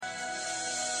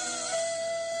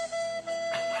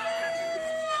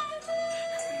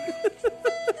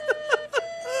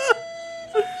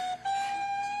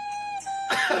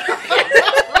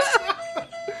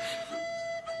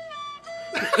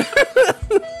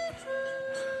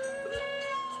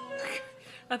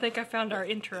I think I found our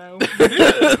intro.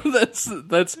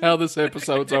 That's how this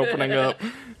episode's opening up.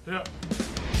 Yeah.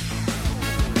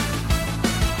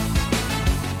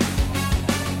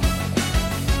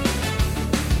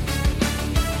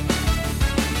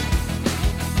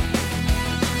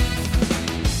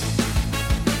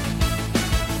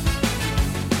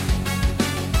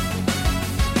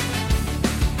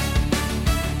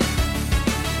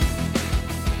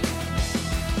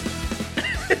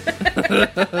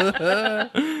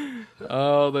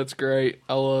 Oh, that's great.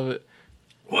 I love it.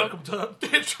 Welcome to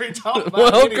History Told by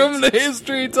Welcome Idiots. to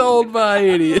History Told by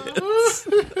Idiots.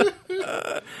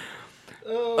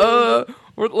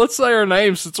 Let's say our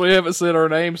names since we haven't said our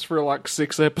names for like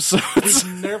 6 episodes.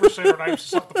 We've never said our names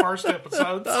since like the first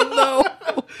episode. No.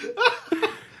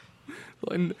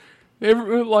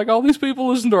 Like all these people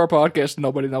listen to our podcast,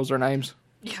 nobody knows our names.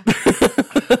 Yeah.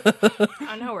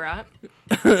 I know, right?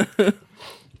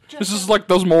 This is like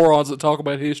those morons that talk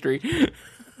about history.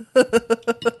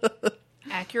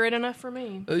 Accurate enough for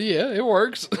me. Yeah, it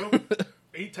works. Well,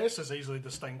 E-Test is easily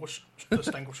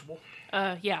distinguishable.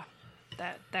 Yeah.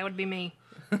 That would be me.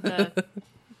 The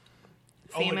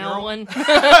female girl? one.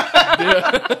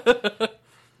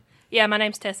 Yeah, my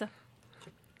name's Tessa.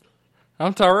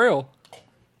 I'm Tyrell.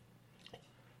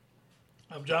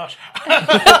 I'm Josh.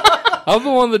 I'm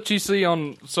the one that you see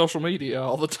on social media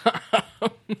all the time.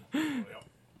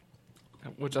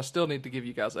 Which I still need to give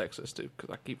you guys access to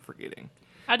because I keep forgetting.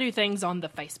 I do things on the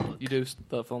Facebook. You do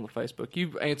stuff on the Facebook.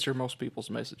 You answer most people's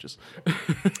messages.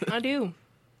 I do.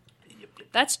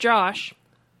 That's Josh,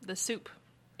 the soup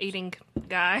eating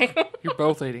guy. You're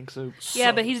both eating soup.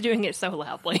 Yeah, but he's doing it so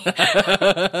loudly.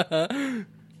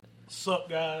 Sup,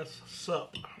 guys?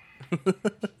 Sup.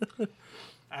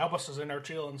 Albus is in there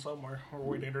chilling somewhere, or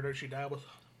we'd introduce you to Albus.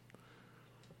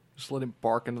 Just let him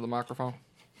bark into the microphone.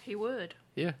 He would.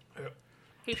 Yeah. Yep.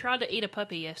 He tried to eat a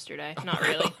puppy yesterday. Not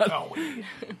really. Oh,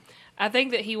 I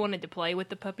think that he wanted to play with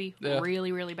the puppy Yeah.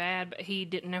 really, really bad, but he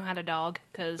didn't know how to dog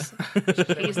because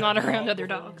he's not around other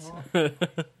dogs.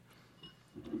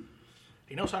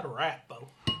 he knows how to rap, though.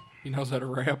 He knows how to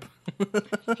rap.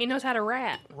 He knows how to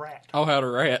rat. Rat. Oh, how to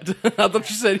rat. I thought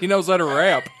you said he knows how to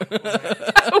rap.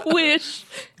 I wish.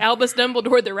 Albus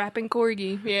Dumbledore, the rapping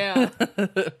corgi. Yeah.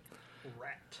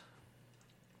 Rat.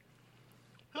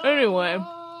 Anyway.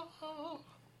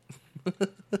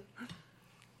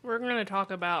 We're going to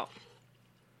talk about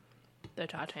the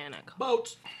Titanic.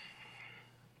 Boats.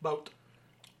 Boat.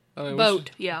 I mean,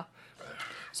 Boat, yeah.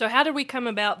 So how did we come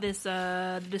about this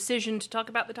decision to talk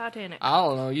about the Titanic? I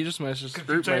don't know. You just messaged the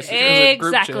group you message. texted-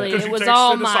 Exactly. It was a group chat. It You was texted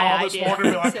all us my all this idea.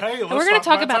 morning, like, hey, And let's we're going to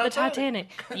talk about the Titanic.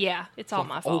 Titanic. Yeah, it's all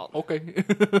my Oh, fault. okay.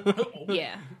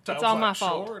 Yeah, I it's was all like, my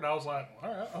fault. Sure. And I was like,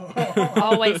 all right.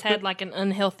 Always had like an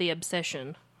unhealthy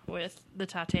obsession with the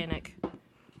Titanic.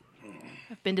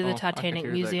 I've been to the Oh, I can Titanic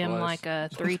hear that Museum glass.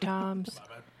 like 3 times.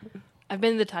 I've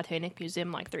been to the Titanic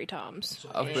Museum like 3 times.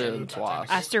 I've been twice.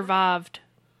 I survived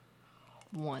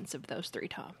once of those 3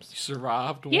 times. You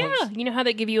survived once? Yeah, you know how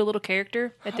they give you a little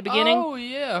character at the beginning? Oh,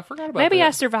 yeah. I forgot about Maybe that.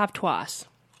 I survived twice.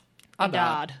 I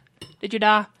died. Did you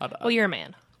die? I died. Well, you're a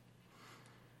man.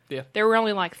 Yeah. There were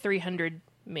only like 300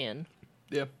 men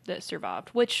Yeah. that survived,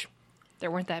 which there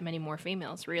weren't that many more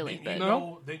females, really. But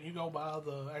Didn't you go by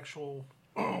the actual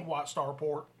White Star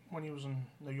Port when you was in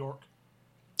New York?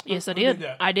 yes, I Who did did.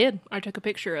 that? I did. I took a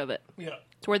picture of it. Yeah.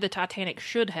 It's where the Titanic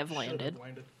should have Should landed. have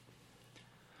landed.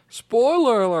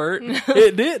 Spoiler alert.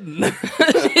 It didn't.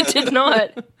 It did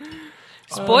not.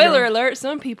 Spoiler alert,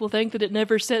 some people think that it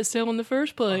never set sail in the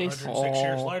first place. 106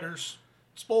 years later,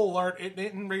 spoiler alert, it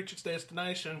didn't reach its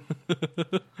destination.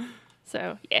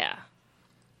 So, yeah.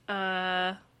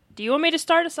 Do you want me to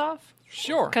start us off?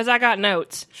 Sure. Because I got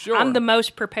notes. Sure. I'm the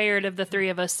most prepared of the 3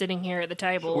 of us sitting here at the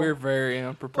table. We're very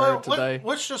unprepared today.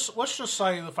 Let's just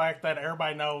say the fact that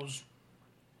everybody knows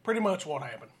pretty much what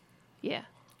happened. Yeah.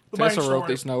 The main Tessa wrote story-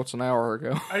 these notes an hour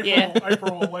ago. Yeah.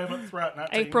 April 11th, right?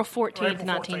 April 14th, April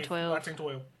 1912.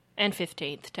 1912. And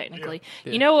 15th, technically.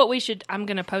 Yeah. You know what we should... I'm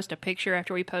going to post a picture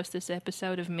after we post this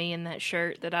episode of me in that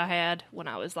shirt that I had when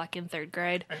I was, like, in 3rd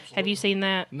grade. Absolutely. Have you seen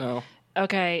that? No.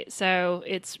 Okay, so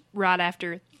it's right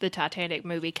after the Titanic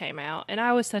movie came out, and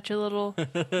I was such a little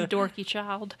dorky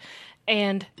child,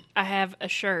 and I have a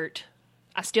shirt.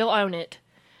 I still own it.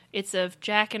 It's of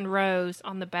Jack and Rose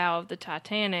on the bow of the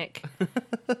Titanic.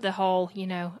 The whole,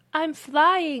 I'm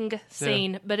flying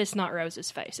scene, but it's not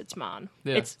Rose's face, it's mine.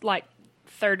 Yeah. It's like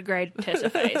 3rd grade Tessa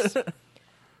face.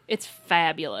 It's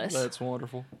fabulous. That's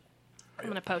wonderful. I'm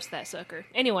going to post that sucker.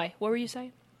 Anyway, what were you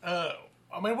saying? I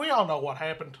mean, we all know what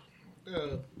happened.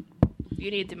 You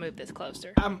need to move this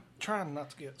closer. I'm trying not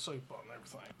to get soup on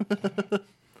everything.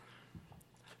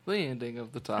 The ending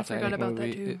of the forgot Titanic about that,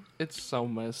 movie, too. it's so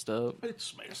messed up.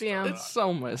 It's messed Yeah. up. It's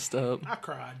so messed up. I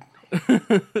cried.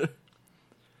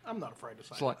 I'm not afraid to say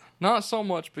It's like, not so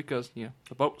much because, the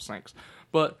boat sinks,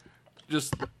 but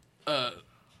just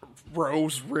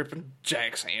Rose ripping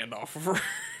Jack's hand off of her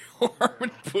arm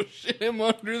and pushing him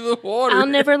under the water. I'll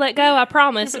never let go, I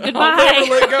promise. Goodbye. I'll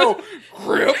never let go.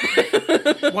 Grip.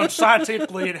 that. When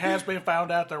scientifically it has been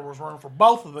found out there was room for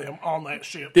both of them on that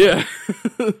ship. Yeah.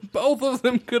 Both of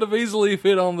them could have easily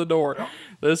fit on the door.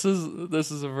 This is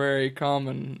a very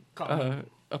common.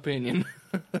 Opinion.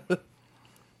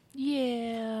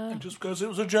 Yeah. Just because it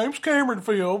was a James Cameron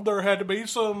film, there had to be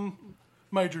some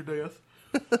major death.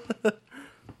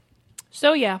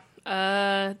 So, yeah.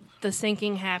 The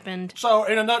sinking happened. So,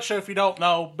 in a nutshell, if you don't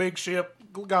know, big ship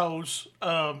goes,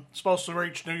 supposed to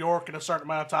reach New York in a certain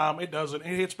amount of time. It doesn't.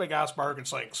 It hits big iceberg and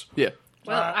sinks. Yeah.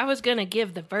 Well, Right. I was going to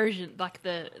give the version, like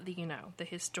the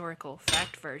historical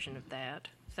fact version of that.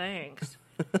 Thanks.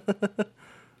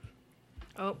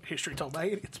 Oh, History told by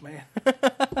idiots, man.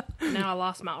 now I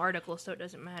lost my article, so it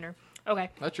doesn't matter. Okay.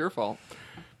 That's your fault.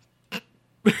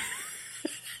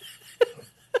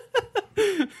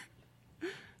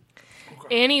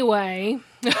 Anyway,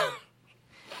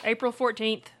 April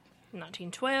 14th,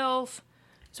 1912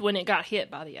 is when it got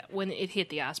hit by when it hit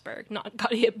the iceberg. Not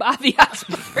got hit by the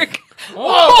iceberg.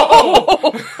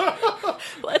 Whoa!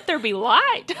 Let there be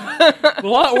light. The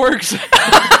light works.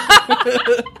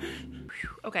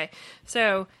 Okay,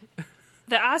 so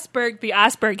the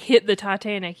iceberg hit the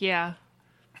Titanic, yeah.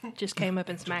 Just came up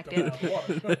and smacked it.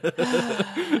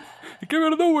 It came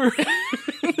out of nowhere.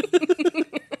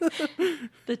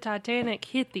 The Titanic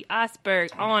hit the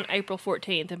iceberg on April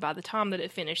 14th, and by the time that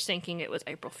it finished sinking, it was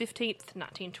April 15th,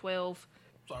 1912.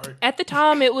 Sorry. At the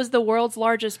time, it was the world's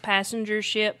largest passenger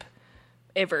ship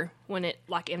ever when it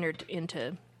entered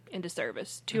into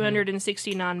service.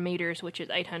 269 meters, which is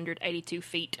 882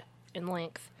 feet in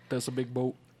length. That's a big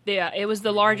boat. Yeah, it was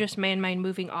the largest man-made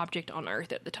moving object on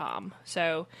Earth at the time.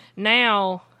 So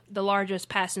now the largest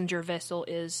passenger vessel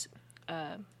is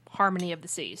Harmony of the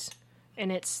Seas,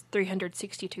 and it's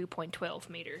 362.12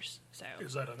 meters. So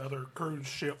Is that another cruise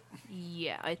ship?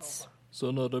 yeah, it's So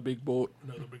another big boat.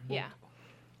 Another big boat?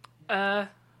 yeah.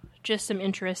 Just some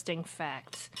interesting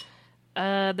facts.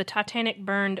 The Titanic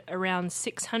burned around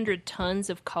 600 tons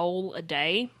of coal a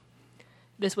day.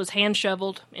 This was hand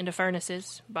shoveled into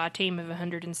furnaces by a team of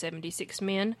 176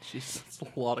 men. Jeez, that's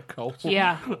a lot of coal.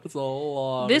 Yeah. That's a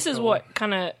lot. This of is coal. what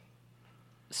kind of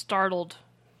startled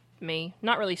me.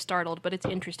 Not really startled, but it's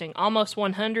interesting. Almost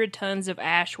 100 tons of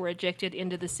ash were ejected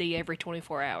into the sea every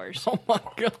 24 hours. Oh my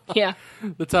god. Yeah.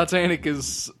 The Titanic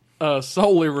is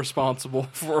solely responsible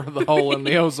for the hole in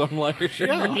the ozone layer.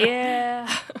 Yeah.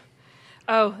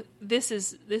 Oh, this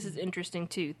is interesting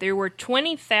too. There were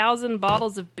 20,000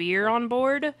 bottles of beer on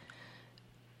board,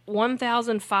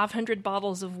 1,500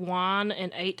 bottles of wine,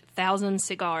 and 8,000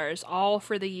 cigars, all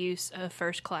for the use of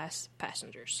first-class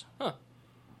passengers. Huh.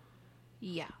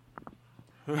 Yeah.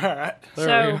 All right. There we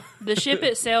So go. the ship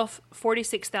itself,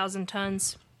 46,000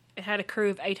 tons. It had a crew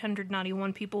of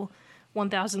 891 people,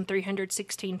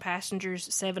 1,316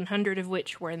 passengers, 700 of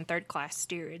which were in third-class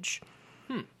steerage.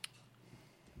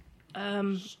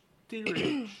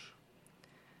 Steerage.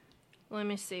 Let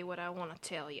me see what I want to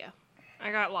tell you.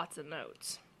 I got lots of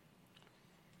notes.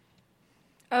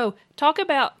 Oh, talk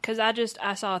about, because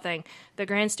I saw a thing. The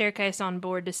grand staircase on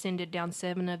board descended down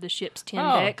 7 of the ship's 10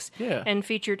 Oh, decks yeah. and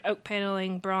featured oak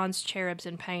paneling, bronze cherubs,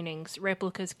 and paintings.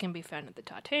 Replicas can be found at the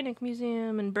Titanic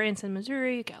Museum in Branson,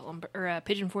 Missouri,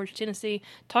 Pigeon Forge, Tennessee.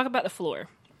 Talk about the floor.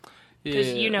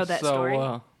 'Cause you know that story.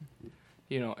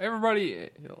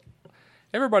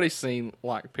 Everybody's seen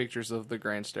like pictures of the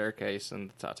grand staircase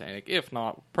and the Titanic. If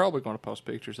not, we're probably going to post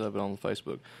pictures of it on the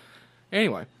Facebook.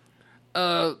 Anyway,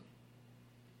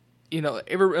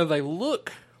 they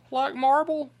look like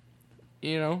marble.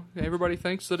 Everybody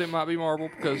thinks that it might be marble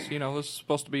because this is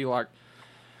supposed to be like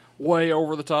way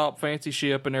over the top, fancy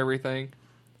ship and everything.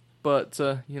 But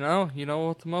you know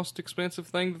what the most expensive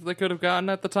thing that they could have gotten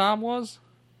at the time was?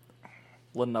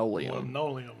 Linoleum.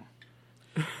 Linoleum.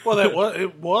 Well,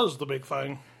 it was the big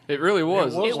thing. It really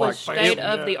was. It was state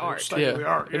of the it was art. State of the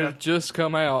art. It Yeah. had just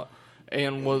come out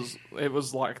and was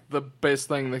like the best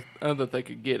thing that they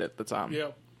could get at the time.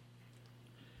 Yeah.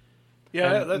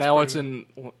 Yeah. And That's now pretty it's in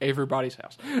everybody's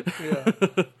house.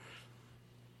 Yeah.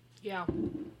 Yeah.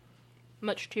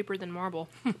 Much cheaper than marble.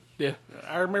 Yeah.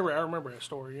 I remember that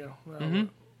story. Yeah.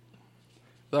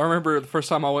 I remember the first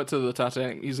time I went to the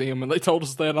Titanic Museum and they told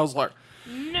us that, and I was like,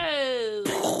 No.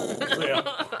 Yeah.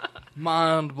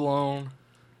 mind blown.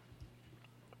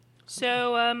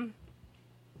 So,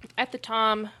 at the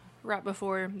time, right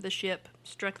before the ship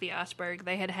struck the iceberg,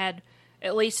 they had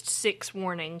at least 6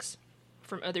 warnings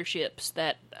from other ships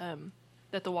that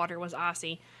that the water was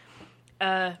icy.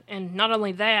 And not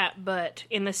only that, but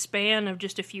in the span of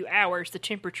just a few hours, the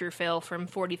temperature fell from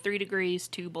 43 degrees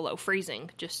to below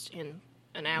freezing just in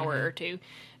an hour or two.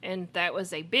 And that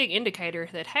was a big indicator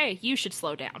that, hey, you should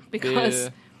slow down because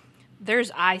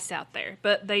there's ice out there.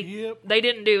 But they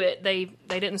didn't do it. They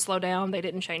didn't slow down. They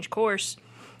didn't change course.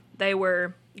 They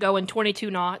were going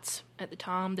 22 knots at the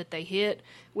time that they hit,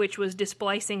 which was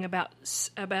displacing about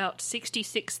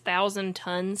 66,000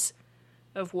 tons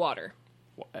of water.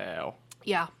 Wow.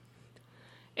 Yeah.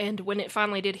 And when it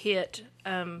finally did hit,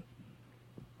 on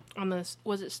the,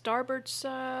 was it starboard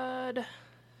side? I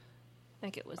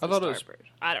think it was the thought it was starboard.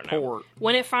 I don't know. port.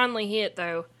 When it finally hit,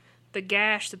 though, the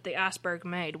gash that the iceberg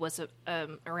made was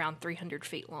around 300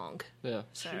 feet long. Yeah.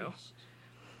 So,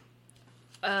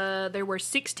 there were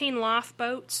 16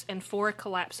 lifeboats and 4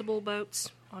 collapsible boats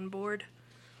on board.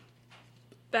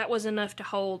 That was enough to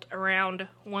hold around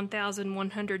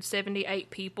 1,178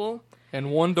 people. And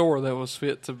one door that was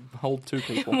fit to hold 2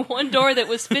 people. One door that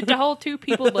was fit to hold 2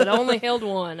 people, but only held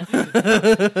one.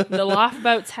 The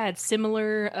lifeboats had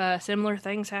similar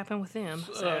things happen with them.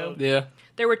 So Yeah.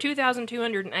 there were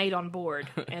 2,208 on board,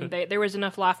 and there was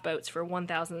enough lifeboats for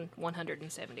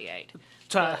 1,178.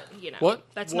 You know, What?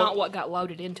 That's not what got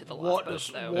loaded into the lifeboats,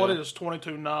 though. What is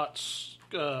 22 knots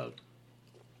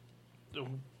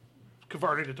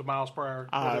converted into miles per hour?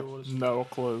 I Whatever have it was. no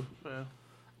clue. Yeah.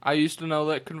 I used to know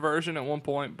that conversion at one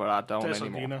point, but I don't Tessa,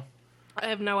 anymore. you know, I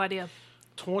have no idea.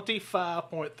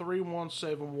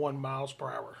 25.3171 miles per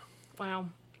hour. Wow.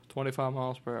 25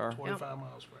 miles per hour. 25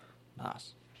 miles per hour.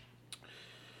 Nice.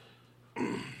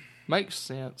 Makes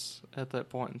sense at that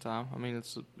point in time. I mean,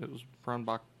 it was run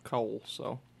by coal,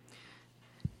 so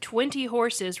 20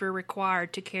 horses were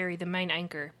required to carry the main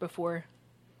anchor before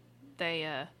they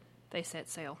set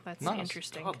sail. That's Nice.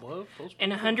 interesting. God love those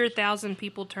And people. 100,000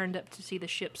 people turned up to see the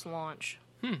ship's launch.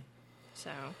 So,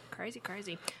 crazy.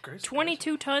 Crazy,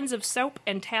 22 tons of soap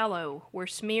and tallow were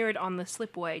smeared on the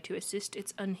slipway to assist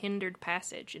its unhindered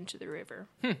passage into the river.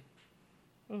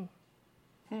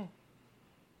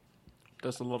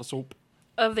 that's a lot of soap.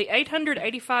 Of the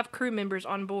 885 crew members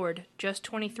on board, just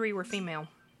 23 were female.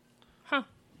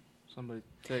 Somebody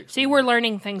text. See, we're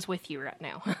learning things with you right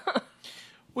now.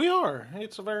 We are.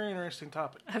 It's a very interesting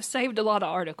topic. I've saved a lot of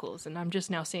articles, and I'm just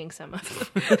now seeing some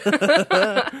of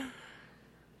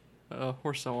them.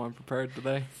 We're so unprepared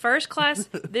today. First class,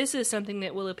 this is something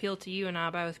that will appeal to you and I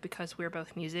both because we're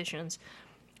both musicians.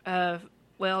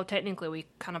 Well, technically we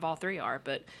kind of all three are,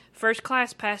 but first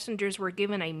class passengers were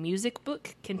given a music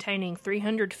book containing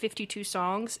 352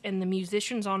 songs, and the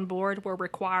musicians on board were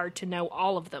required to know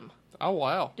all of them, Oh,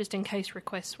 wow. just in case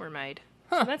requests were made.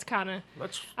 So that's kind of...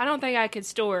 That's I don't think I could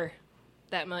store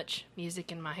that much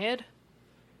music in my head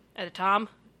at a time.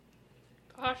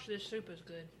 Gosh, this soup is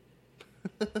good.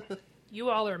 You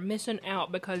all are missing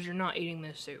out because you're not eating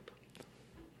this soup.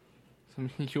 I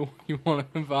mean, you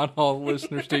want to invite all the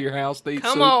listeners to your house to eat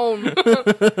Come soup? on. we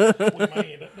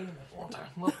may end up doing that one time.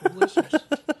 Local listeners.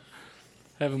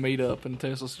 Have a meet up, and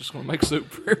Tesla's just going to make soup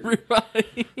for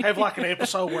everybody. Have like an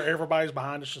episode where everybody's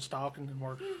behind us just talking and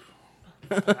we're.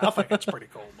 I think that's pretty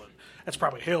cool, but that's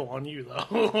probably hell on you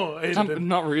though.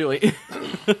 Not really.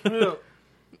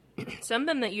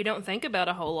 Something that you don't think about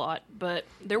a whole lot, but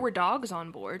there were dogs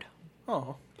on board.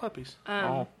 Oh, puppies.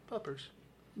 Puppers.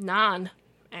 9,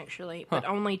 actually, but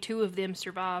only 2 of them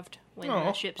survived when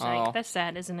the ship sank. Aw. That's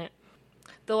sad, isn't it?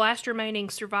 The last remaining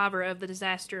survivor of the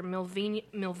disaster,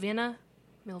 Milvina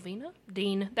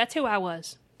Dean. That's who I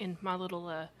was in my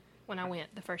little when I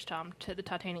went the first time to the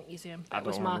Titanic Museum. That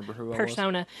was don't my remember who I was.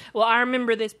 persona. Well, I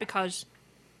remember this because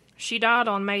she died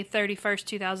on May 31st,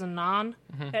 2009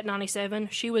 at 97.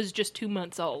 She was just 2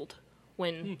 months old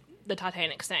when the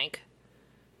Titanic sank.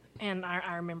 And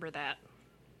I remember that.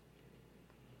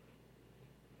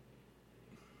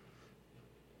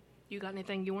 You got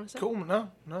anything you want to say? Cool. No.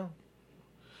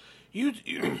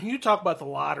 You talk about the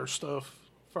lighter stuff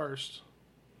first.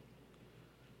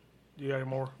 Do you got any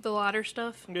more? The lighter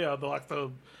stuff? Yeah,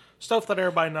 the stuff that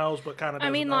everybody knows, but kind of. I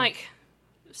mean, like,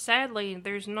 sadly,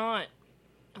 there's not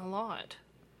a lot.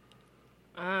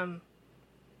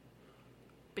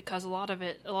 Because a lot of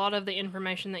the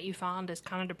information that you find is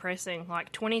kind of depressing.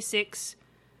 Like, 26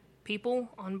 people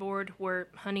on board were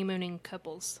honeymooning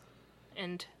couples.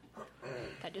 And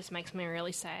that just makes me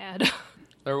really sad.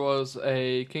 There was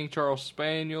a King Charles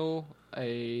Spaniel,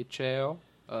 a Chow,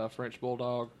 a French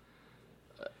Bulldog,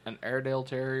 an Airedale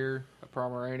Terrier, a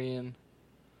Pomeranian,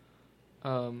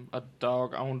 a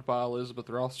dog owned by Elizabeth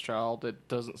Rothschild. It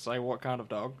doesn't say what kind of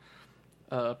dog.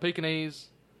 Pekingese,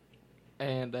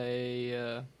 and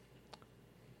it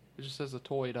just says a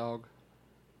toy dog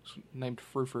named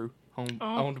Frou Frou,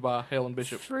 owned by Helen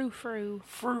Bishop. Frou Frou.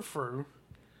 Frou Frou.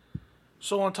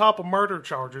 So on top of murder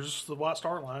charges, the White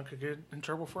Star Line could get in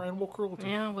trouble for animal cruelty.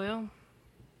 Yeah, well,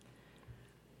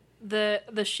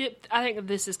 the ship. I think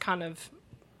this is kind of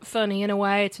funny in a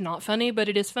way. It's not funny, but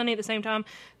it is funny at the same time.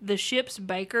 The ship's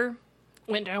baker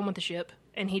went down with the ship,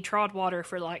 and he trod water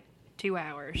for like 2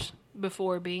 hours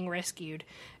before being rescued.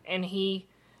 And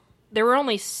there were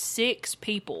only 6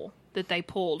 people that they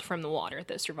pulled from the water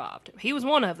that survived. He was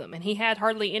one of them, and he had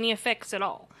hardly any effects at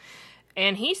all.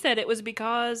 And he said it was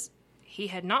because he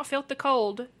had not felt the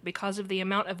cold because of the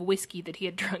amount of whiskey that he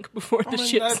had drunk before the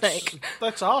ship sank.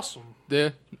 That's awesome.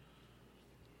 Yeah.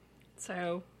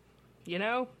 So,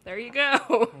 there you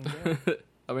go. Yeah,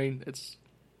 I mean, it's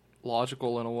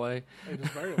logical in a way. it is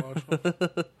very logical.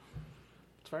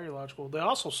 It's very logical. They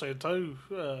also said, too,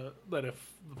 that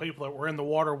if the people that were in the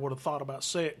water would have thought about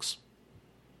sex,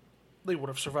 they would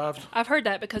have survived. I've heard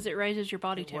that because it raises your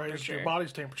body It raises temperature. your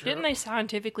body's temperature. Didn't they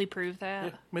scientifically prove that?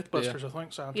 Yeah, Mythbusters, I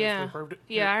think, scientifically Yeah. proved it.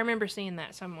 Yeah, I remember seeing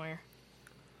that somewhere.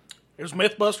 It was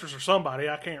Mythbusters or somebody.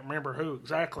 I can't remember who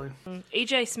exactly.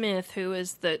 E.J. Smith, who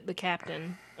is the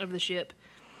captain of the ship,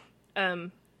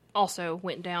 also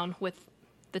went down with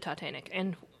the Titanic.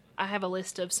 And I have a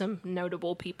list of some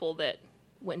notable people that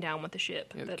went down with the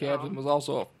ship. Yeah, the that, captain was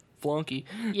also a flunky.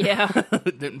 yeah,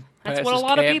 Didn't that's pass what a his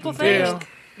lot of people captain's think.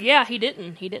 test. Yeah, he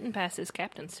didn't. He didn't pass his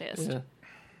captain's test. Yeah,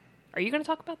 Are you going to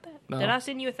talk about that? No. Did I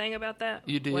send you a thing about that?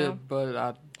 you did, Well, but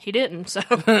I he didn't, so.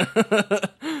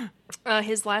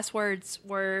 His last words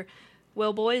were,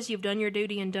 "Well, boys, you've done your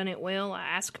duty and done it well. I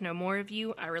ask no more of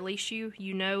you. I release you.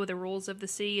 You know the rules of the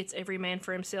sea. It's every man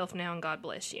for himself now, and God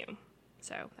bless you."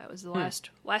 So that was the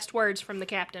last words from the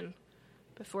captain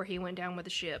before he went down with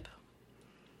the ship.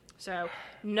 So,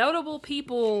 notable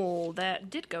people that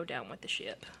did go down with the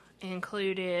ship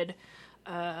included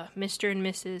Mr. and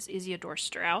Mrs. Isidore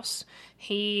Straus.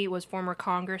 He was former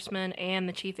congressman and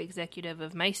the chief executive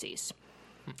of Macy's.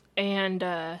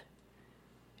 And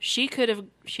she could have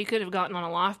gotten on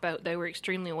a lifeboat. They were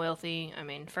extremely wealthy. I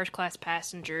mean, first class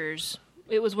passengers.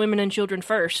 It was women and children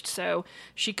first, so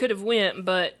she could have went,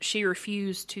 but she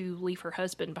refused to leave her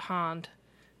husband behind,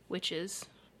 which is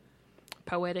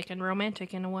poetic and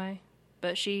romantic in a way.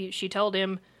 But she told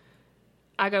him,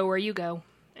 "I go where you go,"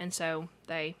 and so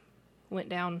they went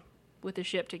down with the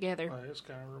ship together. It's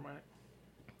kind of romantic.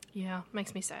 Yeah,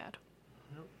 makes me sad.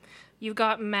 You've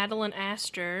got Madeline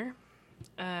Astor,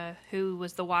 who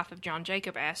was the wife of John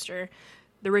Jacob Astor,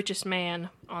 the richest man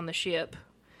on the ship.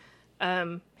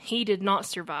 He did not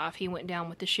survive. He went down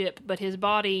with the ship, but his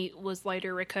body was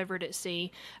later recovered at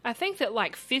sea. I think that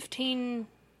like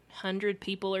 1,500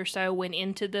 people or so went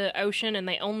into the ocean, and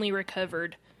they only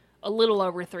recovered a little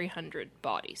over 300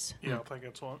 bodies. Yeah, I think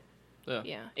that's one.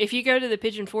 Yeah. If you go to the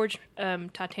Pigeon Forge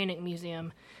Titanic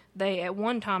Museum, they at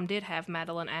one time did have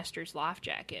Madeline Astor's life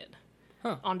jacket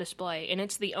on display, and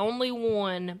it's the only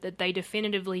one that they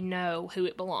definitively know who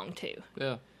it belonged to.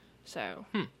 yeah. So,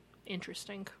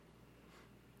 interesting.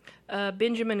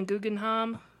 Benjamin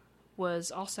Guggenheim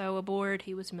was also aboard.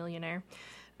 He was a millionaire.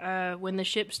 When the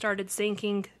ship started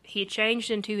sinking, he changed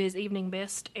into his evening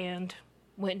best and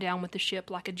went down with the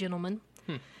ship like a gentleman.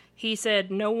 He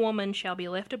said, "No woman shall be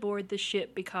left aboard this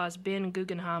ship because Ben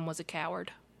Guggenheim was a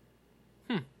coward."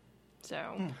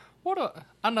 So,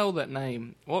 I know that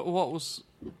name. What was?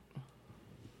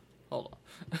 Hold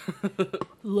on.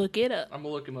 look it up. I'm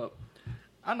gonna look him up.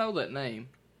 I know that name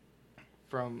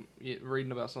from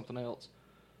reading about something else.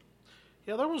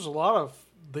 Yeah, there was a lot of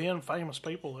then famous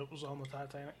people that was on the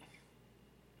Titanic.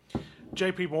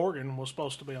 J.P. Morgan was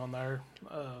supposed to be on there.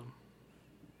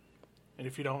 And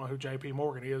if you don't know who J.P.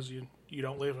 Morgan is, you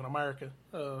don't live in America.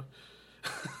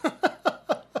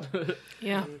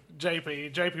 Yeah.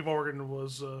 J.P. Morgan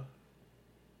was a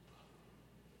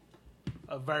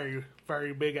very,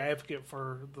 very big advocate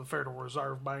for the Federal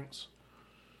Reserve banks,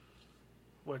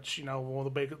 which, one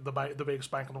of the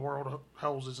biggest bank in the world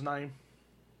holds his name.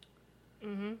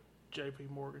 Mm-hmm. J.P.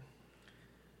 Morgan.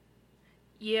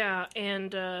 Yeah,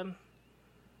 and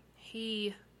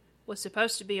he was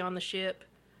supposed to be on the ship,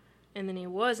 and then he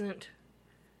wasn't,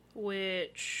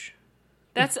 which...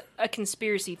 That's a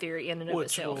conspiracy theory in and of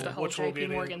itself, the whole J.P.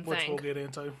 Morgan thing. Which we'll get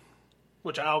into.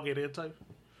 Which I'll get into. Let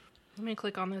me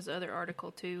click on this other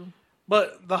article, too.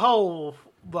 But the whole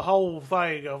the whole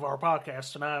thing of our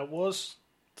podcast tonight was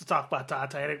to talk about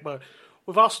Titanic, but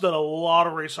we've also done a lot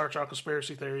of research on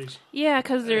conspiracy theories. Yeah,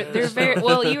 because they're very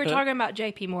well. You were talking about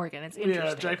J.P. Morgan. It's interesting.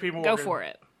 Yeah, J.P. Morgan. Go for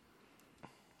it.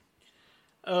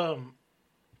 I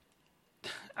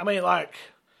mean, like,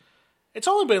 it's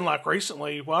only been like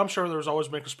recently. Well, I'm sure there's always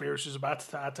been conspiracies about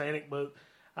the Titanic, but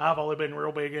I've only been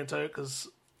real big into it because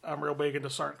I'm real big into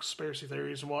certain conspiracy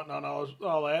theories and whatnot, and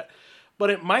all that. But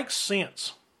it makes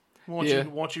sense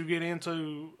once you get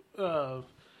into.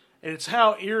 It's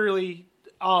how eerily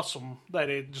awesome that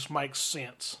it just makes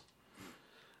sense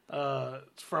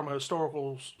from a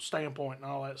historical standpoint and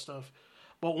all that stuff.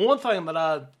 But one thing that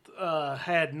I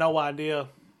had no idea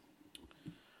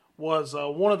was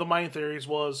one of the main theories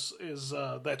is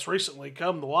that's recently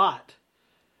come to light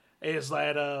is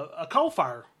that a coal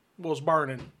fire was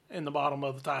burning in the bottom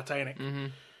of the Titanic.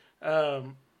 Mm-hmm.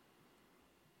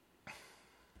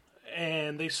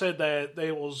 And they said that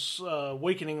it was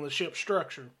weakening the ship's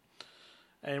structure.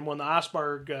 And when the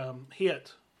iceberg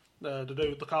hit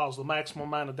to cause the maximum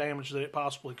amount of damage that it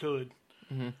possibly could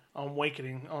on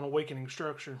a weakening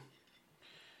structure.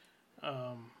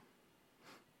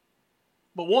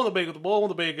 But one of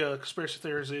the big conspiracy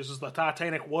theories is the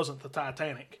Titanic wasn't the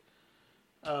Titanic.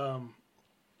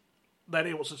 That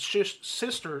it was its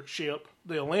sister ship,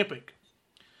 the Olympic,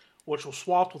 which was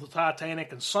swapped with the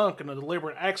Titanic and sunk in a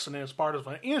deliberate accident as part of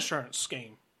an insurance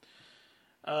scheme.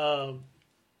 And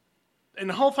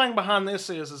the whole thing behind this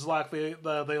is like the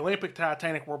Olympic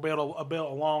Titanic were built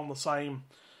along the same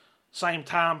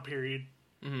time period,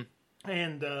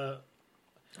 and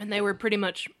they were pretty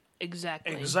much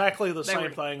exactly the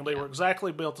same thing. They were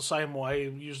exactly built the same way,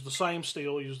 used the same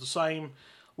steel, used the same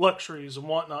luxuries and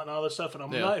whatnot and all this stuff.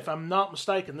 And if I'm not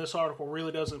mistaken, this article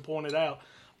really doesn't point it out,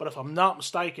 but if I'm not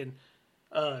mistaken,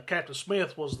 Captain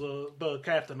Smith was the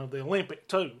captain of the Olympic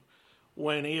too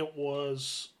when it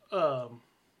was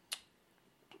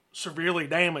severely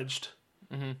damaged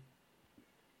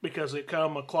because it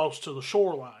come close to the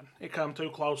shoreline. It come too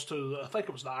close to I think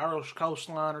it was the Irish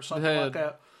coastline or something like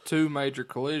that. Two major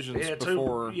collisions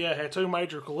before. It had two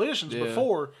major collisions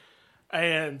before,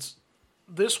 and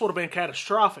this would have been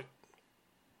catastrophic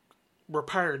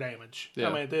repair damage. Yeah.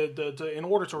 I mean, in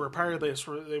order to repair this,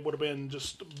 it would have been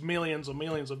just millions and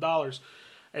millions of dollars.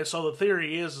 And so the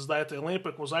theory is that the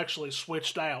Olympic was actually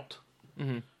switched out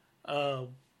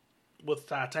with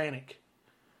Titanic.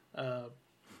 The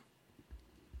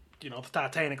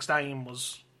Titanic's name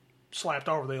was slapped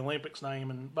over the Olympics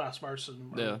name and vice versa,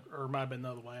 or it might have been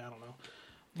the other way, I don't know.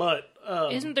 But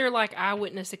isn't there like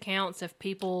eyewitness accounts of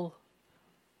people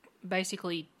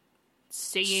basically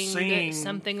seeing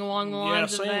something along the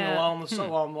lines of that?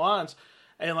 along the lines,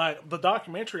 and like the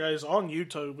documentary is on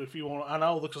YouTube if you want. I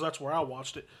know because that's where I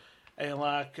watched it, and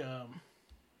like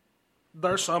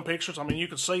there's some pictures. I mean, you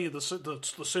can see the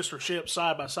sister ships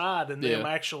side by side, and them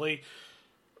actually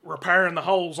repairing the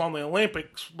holes on the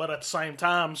Olympics, but at the same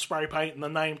time spray painting the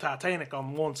name Titanic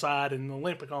on one side and the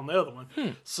Olympic on the other one.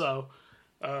 So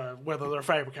whether they're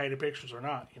fabricated pictures or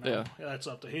not, that's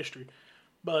up to history.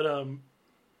 But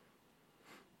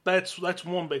that's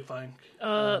one big thing.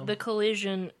 The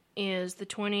collision is the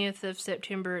 20th of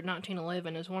September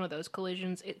 1911 is one of those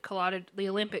collisions. The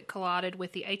Olympic collided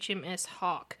with the HMS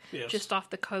Hawk just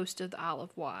off the coast of the Isle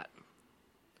of Wight.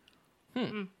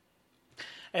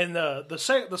 And the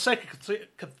second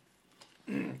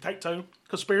take two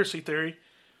conspiracy theory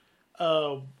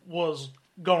was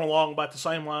going along about the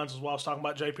same lines as what I was talking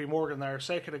about J.P. Morgan there a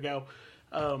second ago.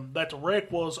 That the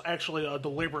wreck was actually a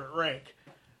deliberate wreck,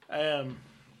 and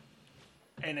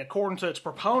according to its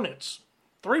proponents,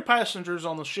 3 passengers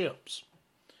on the ships: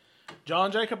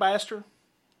 John Jacob Astor,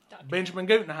 Benjamin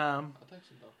Guggenheim,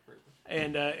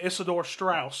 and Isidor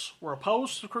Straus, were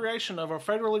opposed to the creation of a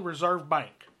federally reserved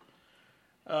bank.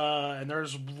 And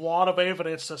there's a lot of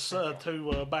evidence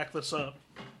to back this up.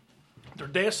 Their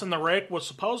deaths in the wreck would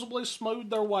supposedly smooth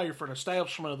their way for an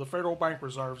establishment of the Federal Bank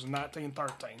Reserves in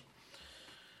 1913.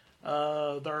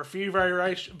 There are a few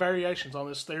variations on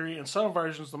this theory. In some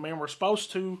versions, the men were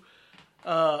opposed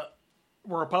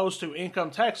to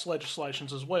income tax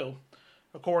legislations as well.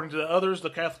 According to the others, the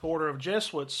Catholic Order of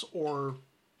Jesuits or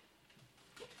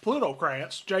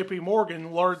plutocrats, J.P.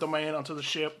 Morgan lured the man onto the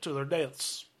ship to their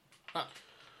deaths.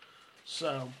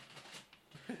 So,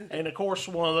 and of course,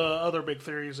 one of the other big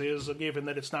theories is, given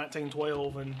that it's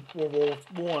 1912 and World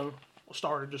War I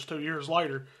started just 2 years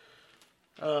later,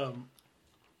 the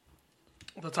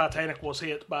Titanic was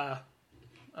hit by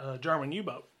a German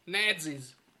U-boat.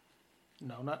 Nazis.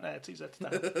 No, not Nazis. That's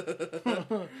not.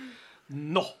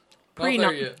 No.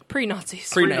 Pre-Nazis.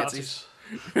 Pre-Nazis.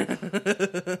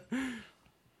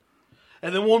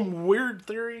 And then one weird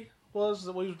theory was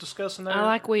that we were discussing there. I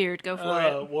like weird. Go for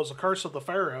it. Was the curse of the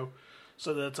pharaoh,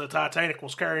 so that the Titanic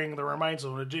was carrying the remains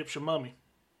of an Egyptian mummy,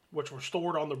 which were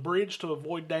stored on the bridge to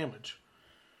avoid damage.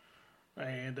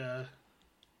 And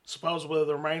supposedly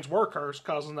the remains were cursed,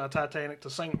 causing the Titanic to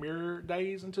sink mere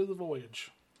days into the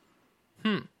voyage.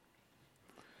 I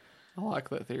like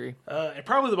that theory. And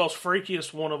probably the most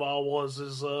freakiest one of all is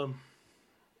it's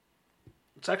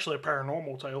actually a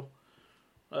paranormal tale.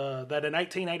 That in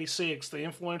 1886, the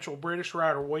influential British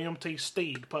writer William T.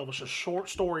 Stead published a short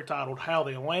story titled How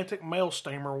the Atlantic Mail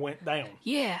Steamer Went Down.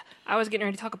 Yeah, I was getting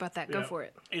ready to talk about that. Go Yeah. for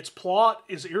it. Its plot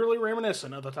is eerily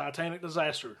reminiscent of the Titanic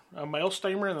disaster. A mail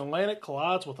steamer in the Atlantic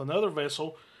collides with another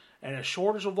vessel, and a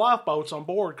shortage of lifeboats on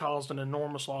board caused an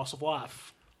enormous loss of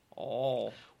life.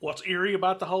 Oh. What's eerie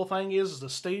about the whole thing is that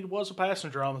Stead was a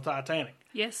passenger on the Titanic.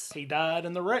 Yes. He died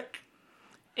in the wreck.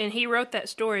 And he wrote that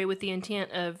story with the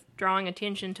intent of drawing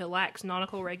attention to lax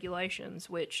nautical regulations,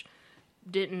 which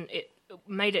it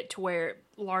made it to where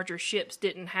larger ships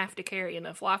didn't have to carry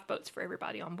enough lifeboats for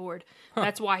everybody on board.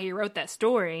 That's why he wrote that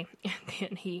story, and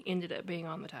then he ended up being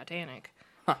on the Titanic.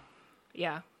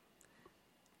 Yeah.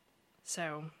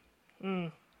 So,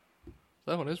 That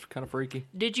one is kind of freaky.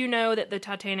 did you know that the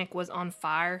Titanic was on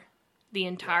fire the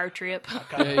entire trip?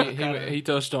 Yeah, he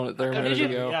touched on it there a minute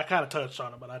ago. Yeah, I kind of touched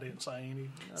on it, but I didn't say any.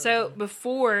 So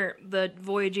before the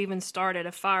voyage even started,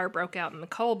 a fire broke out in the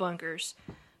coal bunkers.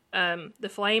 The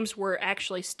flames were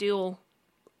actually still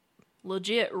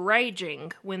legit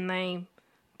raging when they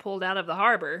pulled out of the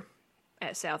harbor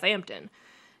at Southampton.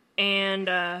 And,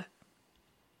 I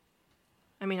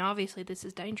mean, obviously this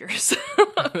is dangerous,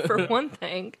 for one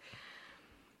thing.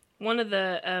 One of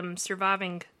the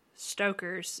surviving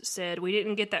stokers said, "We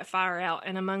didn't get that fire out,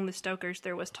 and among the stokers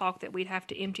there was talk that we'd have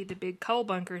to empty the big coal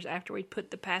bunkers after we'd put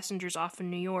the passengers off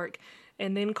in New York,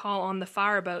 and then call on the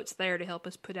fire boats there to help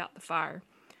us put out the fire."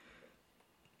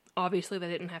 Obviously they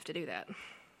didn't have to do that.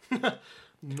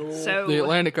 No. So The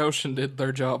Atlantic Ocean did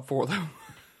their job for them.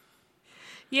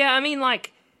 yeah, I mean,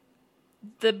 like,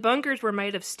 the bunkers were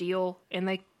made of steel, and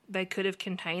they could have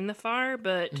contained the fire,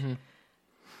 but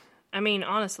I mean,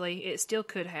 honestly, it still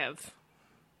could have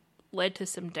led to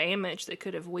some damage that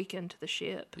could have weakened the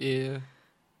ship. Yeah.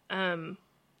 Let's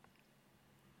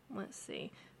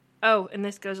see. Oh, and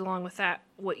this goes along with that,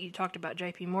 what you talked about,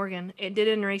 J.P. Morgan. It did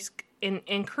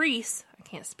increase, I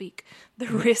can't speak, the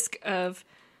risk of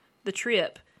the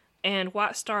trip. And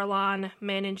White Star Line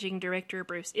managing director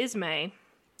Bruce Ismay,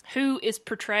 who is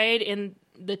portrayed in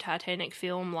the Titanic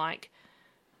film like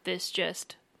this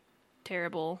just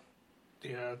terrible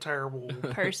Yeah, terrible.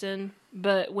 person.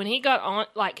 But when he got on,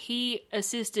 like, he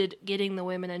assisted getting the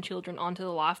women and children onto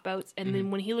the lifeboats. And then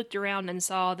when he looked around and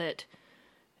saw that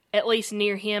at least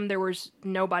near him there was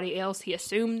nobody else, he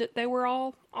assumed that they were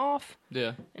all off.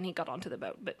 Yeah. And he got onto the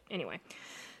boat. But anyway.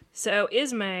 So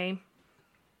Ismay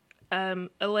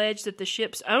alleged that the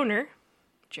ship's owner,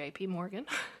 J.P. Morgan,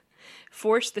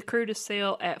 forced the crew to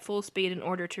sail at full speed in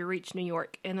order to reach New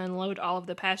York and unload all of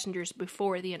the passengers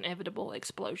before the inevitable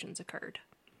explosions occurred.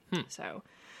 So,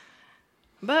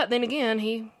 but then again,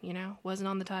 he, wasn't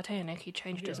on the Titanic. He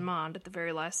changed his mind at the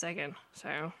very last second.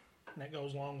 So, And that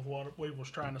goes along with what we was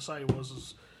trying to say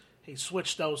is he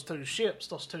switched those two ships,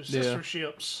 those two sister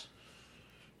ships.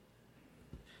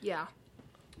 yeah.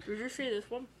 Did you see this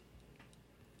one?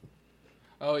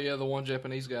 Oh, yeah, the one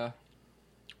Japanese guy.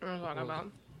 I was talking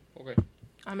about. Okay.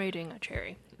 I'm eating a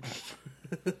cherry.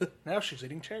 Now she's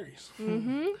eating cherries.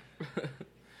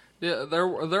 Yeah,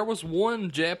 there was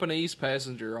one Japanese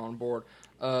passenger on board,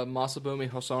 Masabumi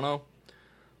Hosono.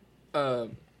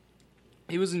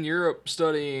 He was in Europe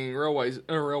studying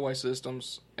railway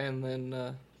systems, and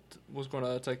then was going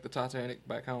to take the Titanic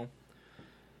back home.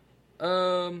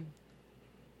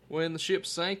 When the ship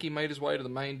sank, he made his way to the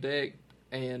main deck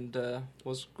and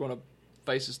was going to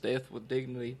face his death with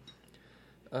dignity.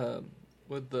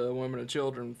 With the women and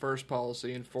children first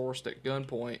policy enforced at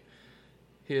gunpoint,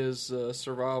 his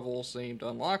survival seemed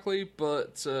unlikely,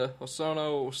 but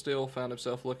Hosono still found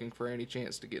himself looking for any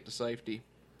chance to get to safety.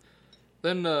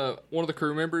 Then one of the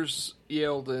crew members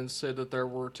yelled and said that there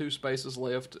were 2 spaces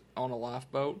left on a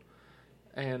lifeboat,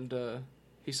 and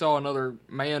he saw another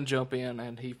man jump in,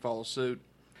 and he followed suit.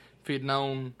 If he'd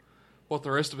known what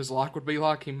the rest of his life would be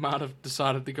like, he might have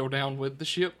decided to go down with the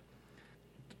ship.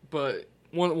 But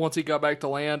once he got back to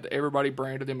land, everybody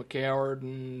branded him a coward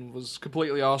and was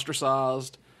completely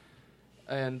ostracized,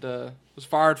 and was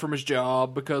fired from his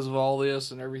job because of all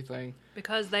this and everything.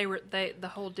 Because the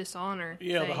whole dishonor.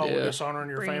 Yeah, thing. the whole dishonoring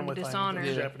your Bringing family dishonor. thing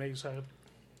that the Yeah. Japanese had.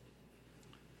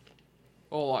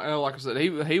 Well, like I said,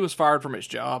 he was fired from his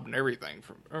job and everything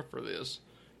for this.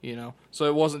 you know. So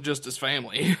it wasn't just his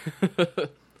family.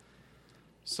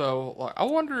 So, like, I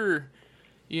wonder,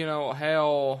 you know,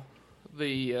 how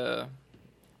the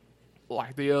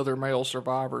like the other male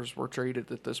survivors were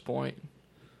treated at this point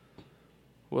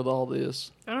with all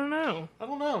this. I don't know. I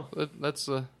don't know. That's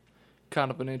a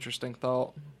kind of an interesting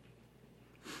thought.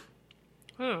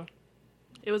 Huh.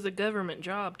 It was a government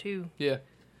job, too. Yeah.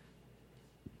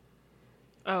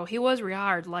 Oh, he was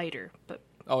rehired later, but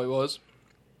Oh, he was?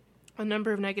 a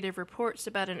number of negative reports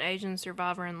about an Asian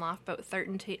survivor in Lifeboat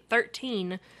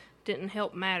 13 didn't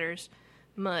help matters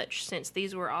much, since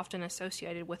these were often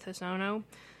associated with Hosono.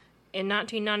 In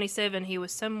 1997, he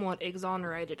was somewhat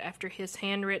exonerated after his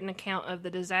handwritten account of the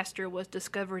disaster was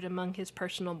discovered among his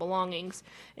personal belongings.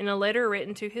 In a letter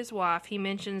written to his wife, he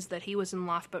mentions that he was in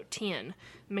Lifeboat 10,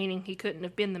 meaning he couldn't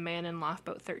have been the man in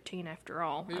Lifeboat 13 after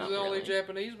all. He was the only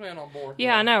Japanese man on board.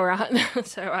 Yeah, I know, right?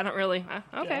 So I don't really...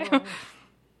 okay. Yeah,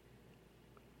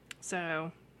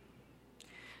 So,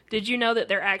 did you know that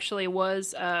there actually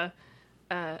was a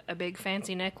big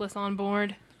fancy necklace on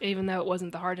board, even though it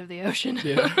wasn't the heart of the ocean?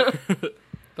 Yeah.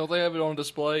 Don't they have it on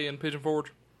display in Pigeon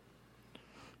Forge?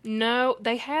 No,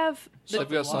 they have They've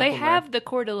got something they have there. the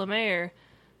Coeur de la Mer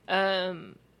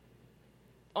on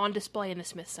display in the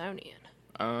Smithsonian.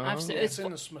 I've seen, it's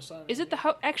in the Smithsonian. is it the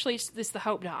Hope? Actually, it's the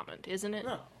Hope Diamond, isn't it?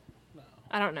 No.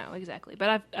 I don't know exactly,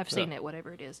 but I've seen it.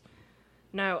 Whatever it is.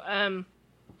 No.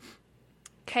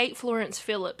 Kate Florence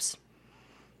Phillips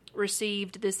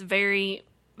received this very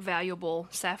valuable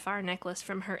sapphire necklace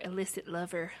from her illicit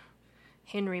lover,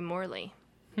 Henry Morley.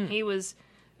 He was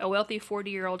a wealthy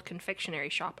 40-year-old confectionery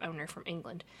shop owner from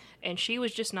England, and she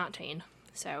was just 19.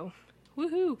 So,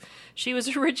 woohoo! She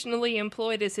was originally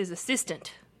employed as his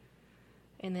assistant,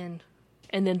 and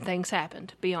then things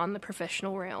happened beyond the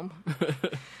professional realm.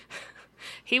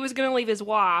 He was going to leave his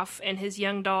wife and his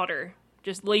young daughter,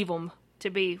 just leave them to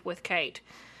be with Kate.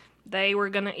 They were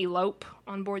going to elope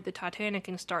on board the Titanic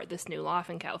and start this new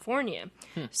life in California.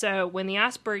 So when the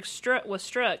iceberg was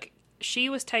struck, she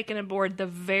was taken aboard the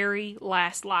very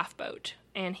last lifeboat,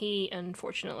 and he,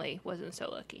 unfortunately, wasn't so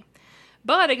lucky.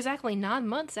 But exactly 9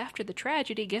 months after the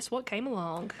tragedy, guess what came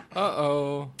along?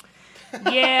 Uh-oh.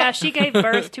 Yeah, she gave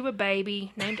birth to a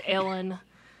baby named Ellen.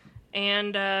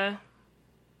 And,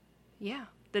 yeah,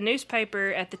 the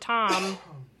newspaper at the time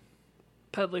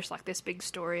published, like, this big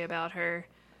story about her,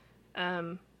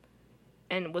 and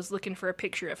was looking for a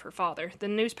picture of her father. The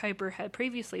newspaper had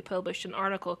previously published an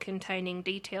article containing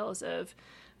details of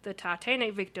the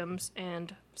Titanic victims,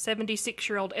 and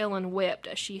 76-year-old Ellen wept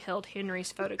as she held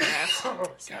Henry's photographs.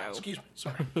 So, Excuse me.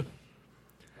 Sorry.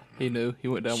 He knew. He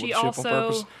went down with she the ship on purpose.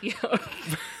 also, yeah,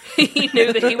 he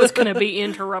knew that he was going to be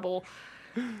in trouble.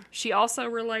 She also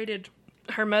related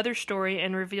her mother's story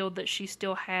and revealed that she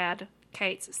still had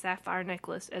Kate's sapphire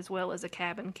necklace as well as a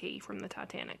cabin key from the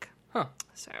Titanic. Huh.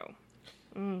 So,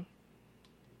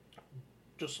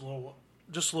 Just a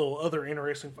little other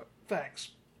interesting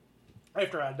facts.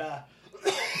 After I die,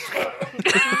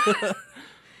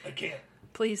 I can't.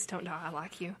 please don't die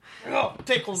like you. Oh,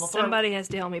 tickle in the throat. Somebody has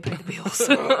to help me pay the bills.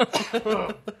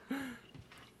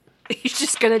 He's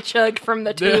just going to chug from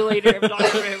the 2-liter of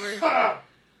Dr.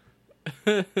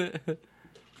 River.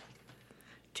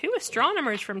 Two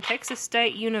astronomers from Texas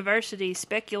State University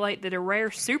speculate that a rare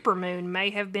supermoon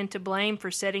may have been to blame for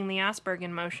setting the iceberg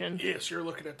in motion. Yes, you're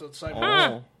looking at the same.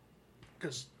 Oh.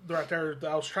 Because right there,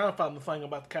 I was trying to find the thing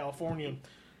about the Californian,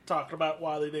 talking about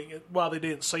why they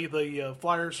didn't see the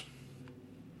flares.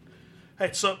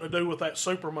 Had something to do with that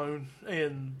supermoon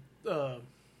and a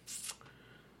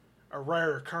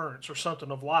rare occurrence or something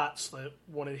of lights that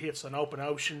when it hits an open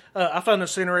ocean. I found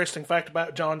this interesting fact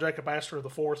about John Jacob Astor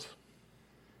IV.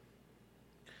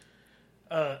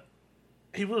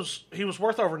 He was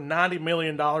worth over $90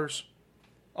 million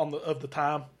of the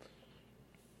time.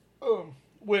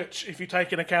 Which, if you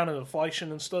take into account of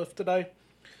inflation and stuff today,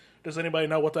 does anybody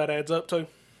know what that adds up to?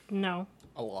 No.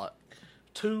 A lot.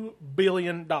 $2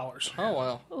 billion. Oh,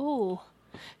 wow. Ooh.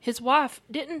 His wife,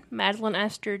 didn't Madeline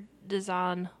Astor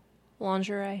design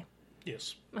lingerie?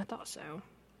 Yes. I thought so.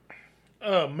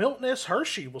 Milton S.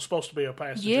 Hershey was supposed to be a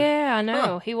passenger. Yeah, I know.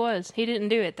 Huh. He was. He didn't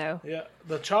do it, though. Yeah.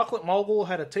 The chocolate mogul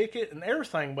had a ticket and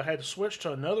everything, but had to switch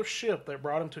to another ship that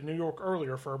brought him to New York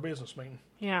earlier for a business meeting.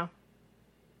 Yeah.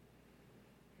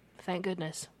 Thank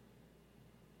goodness.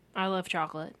 I love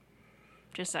chocolate.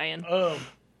 Just saying. Let's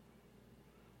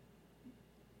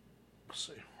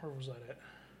see. Where was that at?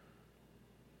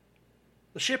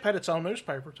 The ship had its own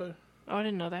newspaper, too. Oh, I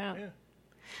didn't know that. Yeah.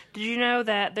 Did you know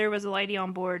that there was a lady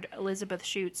on board, Elizabeth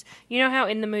Shutes? You know how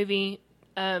in the movie,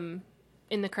 in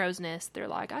The Crow's Nest, they're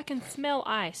like, I can smell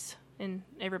ice. And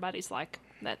everybody's like,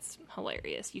 That's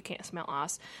hilarious. You can't smell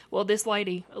ice. Well, this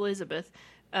lady, Elizabeth,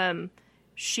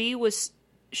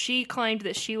 she claimed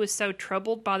that she was so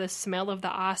troubled by the smell of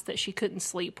the ice that she couldn't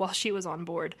sleep while she was on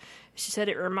board. She said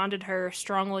it reminded her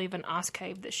strongly of an ice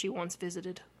cave that she once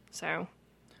visited. So,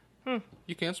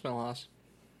 You can smell ice.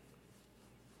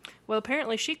 well,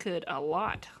 apparently she could a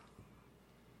lot.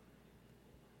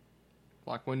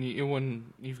 Like when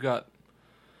you've got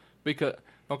because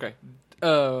okay,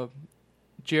 did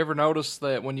you ever notice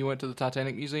that when you went to the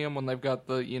Titanic Museum when they've got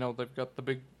the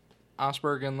big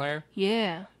iceberg in there?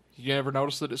 Yeah, You ever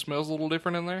notice that it smells a little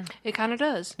different in there? it kind of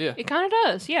does. Yeah. It kind of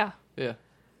does. Yeah. Yeah.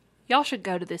 Y'all should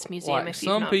go to this museum Like if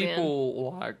you've some not been.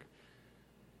 people like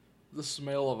the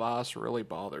smell of ice really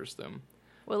bothers them.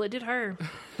 Well, it did her.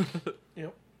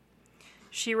 Yep.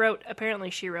 She wrote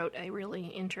a really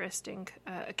interesting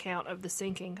account of the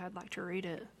sinking. I'd like to read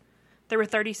it. There were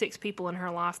 36 people in her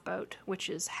lifeboat, which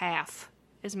is half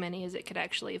as many as it could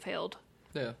actually have held.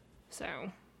 Yeah.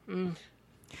 So,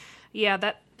 yeah,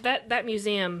 that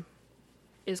museum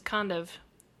is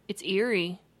it's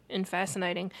eerie and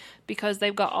fascinating because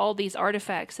they've got all these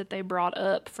artifacts that they brought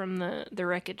up from the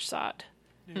wreckage site.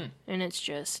 And it's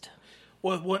just...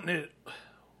 Well, wasn't it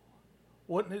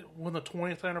when the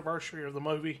 20th anniversary of the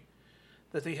movie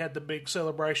that they had the big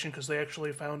celebration because they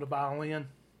actually found a violin?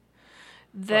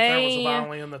 There was a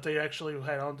violin that they actually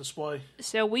had on display.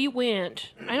 So we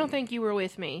went. I don't think you were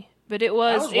with me, but it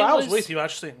was. I was with you. I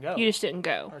just didn't go. You just didn't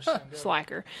go. I just didn't go.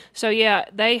 Slacker. So yeah,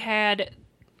 they had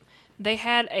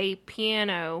a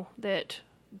piano that,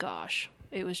 gosh,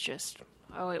 it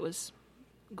was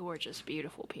gorgeous,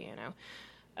 beautiful piano.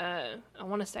 I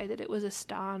want to say that it was a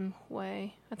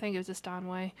Steinway. I think it was a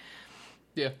Steinway.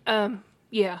 Yeah.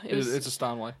 Yeah, It's a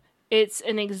Steinway. It's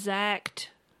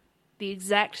the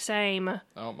exact same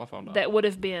Oh, my phone died. that would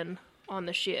have been on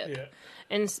the ship. Yeah.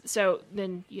 And so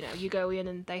then, you go in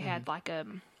and they had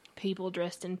people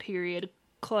dressed in period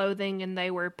clothing and they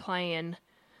were playing,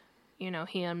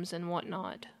 hymns and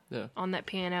whatnot on that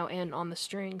piano and on the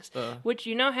strings. Which,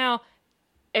 you know how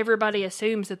everybody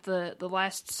assumes that the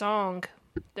last song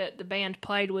that the band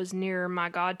played was Nearer My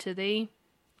God to Thee?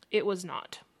 It was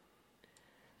not.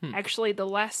 Actually, the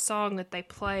last song that they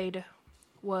played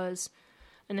was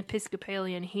an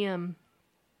Episcopalian hymn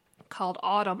called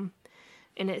Autumn,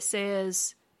 and it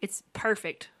says, it's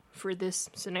perfect for this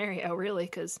scenario, really,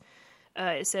 because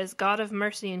it says, God of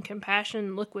mercy and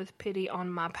compassion, look with pity on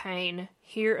my pain.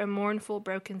 Hear a mournful,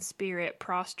 broken spirit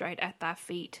prostrate at thy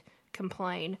feet,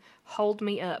 complain. Hold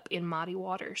me up in mighty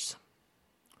waters.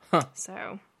 Huh.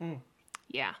 So,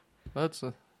 yeah. I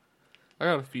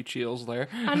got a few chills there.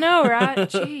 I know, right?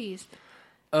 Jeez.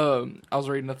 I was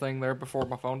reading a thing there before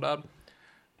my phone died.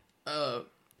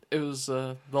 It was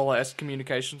the last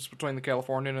communications between the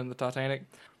Californian and the Titanic,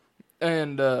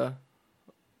 and the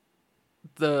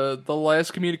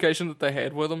last communication that they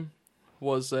had with them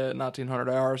was at 1900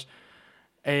 hours,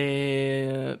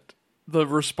 and the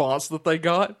response that they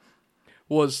got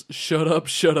was "Shut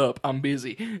up, I'm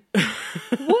busy."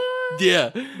 What? Yeah,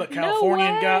 The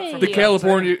Californian got from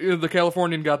the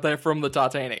Californian got that from the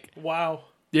Titanic. Wow.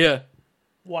 Yeah.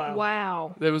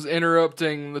 Wow. That was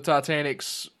interrupting the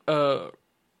Titanic's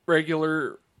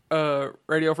regular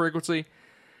radio frequency.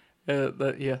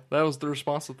 That was the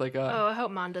response that they got. Oh, I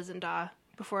hope mine doesn't die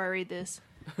before I read this.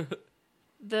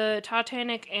 The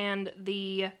Titanic and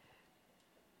the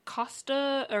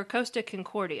Costa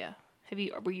Concordia.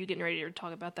 Were you getting ready to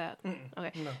talk about that?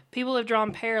 Okay. No. People have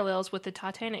drawn parallels with the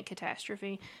Titanic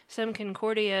catastrophe. Some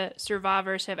Concordia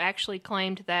survivors have actually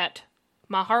claimed that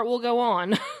My Heart Will Go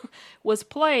On was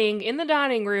playing in the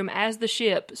dining room as the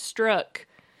ship struck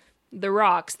the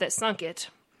rocks that sunk it.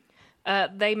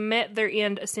 They met their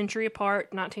end a century apart,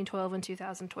 1912 and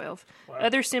 2012. Wow.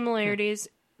 Other similarities,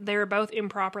 they were both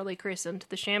improperly christened.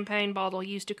 The champagne bottle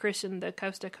used to christen the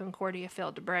Costa Concordia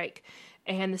failed to break.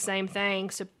 And the same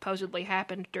thing supposedly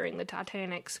happened during the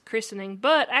Titanic's christening,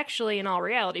 but actually, in all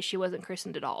reality, she wasn't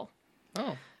christened at all.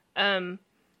 Oh.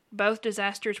 Both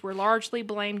disasters were largely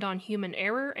blamed on human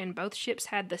error, and both ships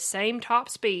had the same top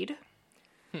speed.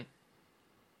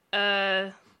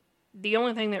 The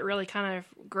only thing that really kind of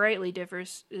greatly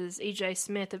differs is E.J.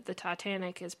 Smith of the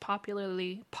Titanic is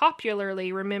popularly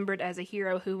remembered as a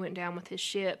hero who went down with his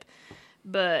ship,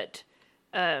 but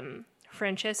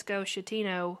Francesco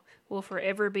Schettino will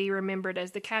forever be remembered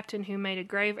as the captain who made a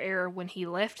grave error when he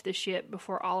left the ship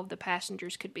before all of the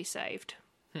passengers could be saved.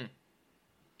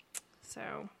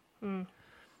 So,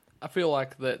 I feel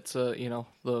like that's the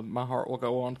My Heart Will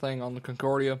Go On thing on the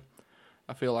Concordia.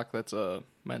 I feel like that's a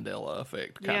Mandela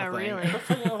effect kind of thing. really.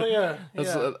 Oh, yeah.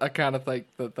 I kind of think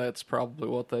that that's probably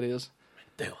what that is.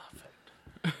 Mandela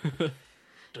effect.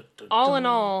 all in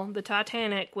all, the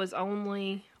Titanic was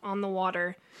only on the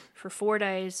water for 4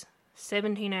 days,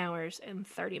 17 hours, and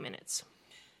 30 minutes.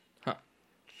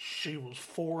 She was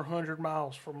 400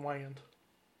 miles from land.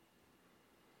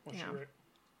 When she Yeah. wrecked.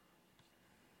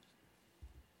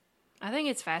 I think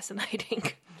it's fascinating.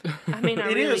 I mean, I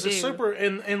It really is. do. It's super.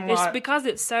 And It's like, because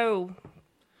it's so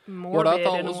morbid. What I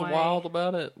thought in a was way. wild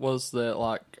about it was that,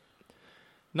 like,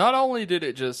 not only did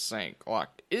it just sink, like,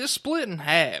 it split in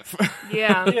half.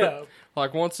 Yeah. yeah.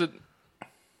 Like, once it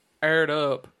aired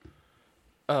up,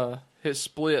 it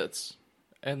splits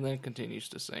and then continues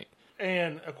to sink.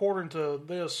 And according to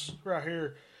this right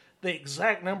here, the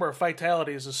exact number of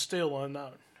fatalities is still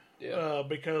unknown.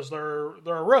 Because they're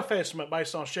a rough estimate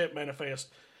based on ship manifest.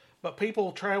 But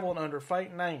people traveling under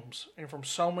fake names and from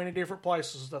so many different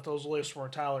places that those lists were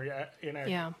entirely inaccurate.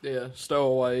 Yeah. Yeah,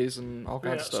 stowaways and all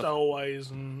kinds Yeah, of stuff. stowaways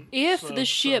and If stuff, the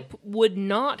ship would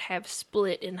not have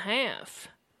split in half,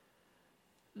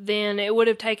 then it would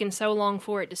have taken so long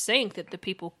for it to sink that the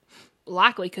people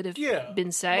likely could have been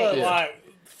But saved. Yeah. like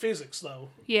physics though.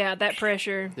 Yeah, that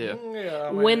pressure. Yeah. Yeah,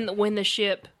 I mean, When the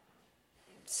ship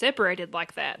separated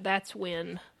like that, that's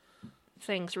when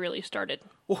things really started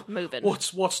moving.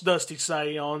 what's Dusty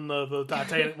say on the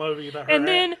Titanic movie? That her And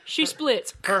then she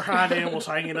splits. her hind end was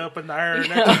hanging up in the air,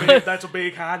 and that's a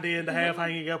big hind end to have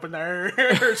hanging up in the air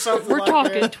or something We're like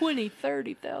talking that. 20,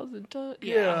 30,000 tons.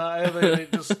 Yeah, and then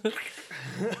it just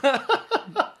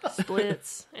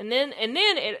Splits. And then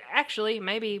it actually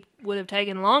maybe would have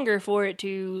taken longer for it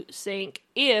to sink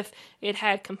if it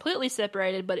had completely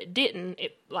separated, but it didn't.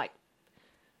 It like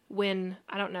when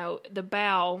I don't know, the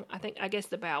bow, I guess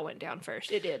the bow went down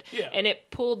first. It did. Yeah. And it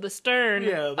pulled the stern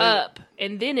up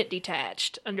and then it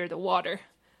detached under the water.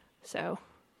 So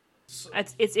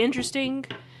it's interesting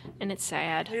and it's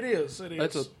sad. it is. It is.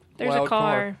 That's a There's wild a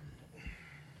car.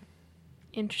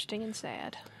 Interesting and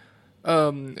sad.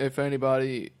 If any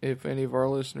of our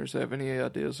listeners have any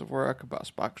ideas of where I could buy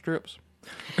spike strips,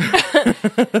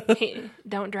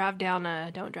 Don't drive down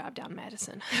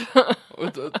Madison.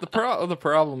 the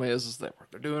problem is that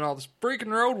they're doing all this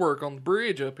freaking road work on the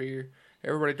bridge up here.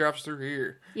 Everybody drives through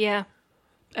here. Yeah.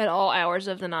 At all hours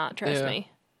of the night, trust Yeah. me.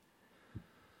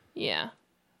 Yeah.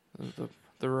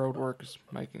 The road work is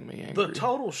making me angry. The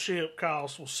total ship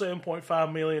cost was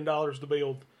 $7.5 million to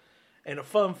build. And a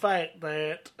fun fact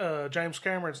that James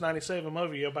Cameron's '97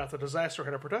 movie about the disaster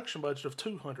had a production budget of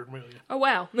 $200 million. Oh,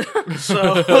 wow. So,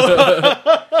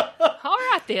 All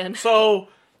right, then. so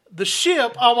the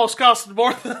ship almost costed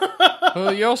more than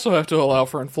Well, you also have to allow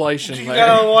for inflation you there.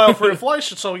 got to allow for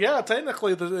inflation. So yeah,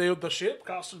 technically the ship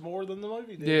costed more than the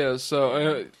movie did. Yeah,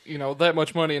 so that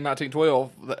much money in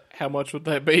 1912. How much would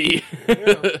that be?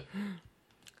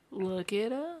 Look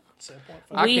it up. 7.5.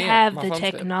 I We can't. have My the phone's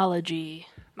dead. technology.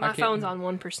 My can't. phone's on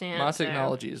 1%. My so-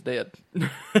 technology is dead.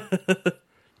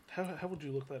 How would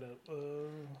you look that up?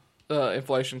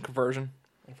 Inflation conversion.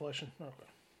 Inflation. Okay.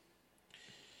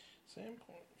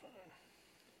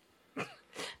 7.5.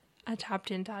 I typed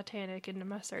in Titanic into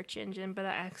my search engine, but I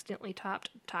accidentally typed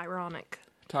Tyronic.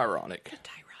 Tyronic.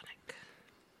 Tyronic.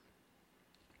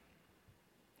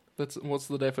 What's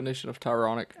the definition of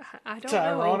tyronic? I don't know.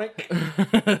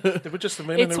 Tyronic. Did we just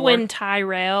invent a It's new when word?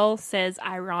 Tyrell says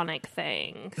ironic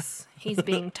things. He's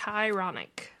being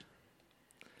Tyronic.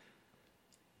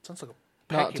 Sounds like a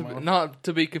Pokemon. Not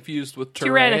to be confused with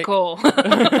tyrannic. Tyrannical.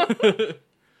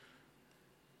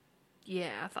 Yeah,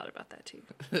 I thought about that too.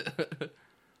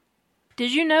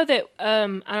 Did you know that, I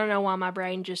don't know why my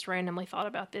brain just randomly thought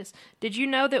about this. Did you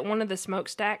know that one of the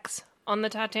smokestacks on the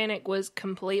Titanic was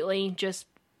completely just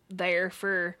there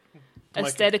for make it-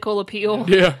 aesthetical appeal?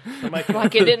 Yeah.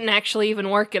 Like it didn't actually even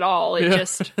work at all. It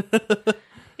just,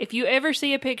 if you ever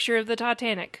see a picture of the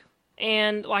Titanic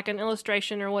and like an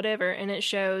illustration or whatever, and it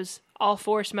shows all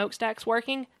four smokestacks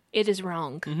working, it is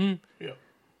wrong. Mm-hmm. Yeah.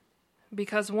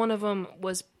 Because one of them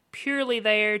was purely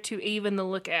there to even the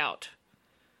lookout.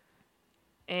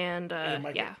 And,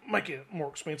 And yeah. make it more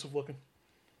expensive looking.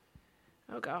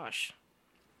 Oh, gosh.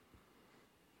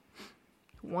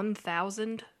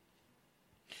 1,000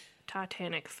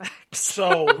 Titanic facts.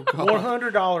 So $100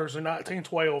 in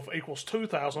 1912 equals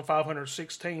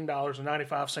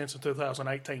 $2,516.95 in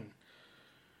 2018.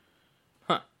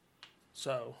 Huh.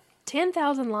 So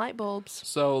 10,000 light bulbs.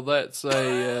 So that's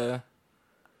a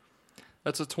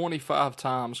 25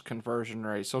 times conversion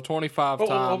rate. So 25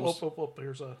 times.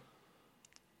 here's a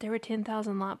There were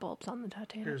 10,000 light bulbs on the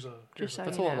Titanic. here's a Just so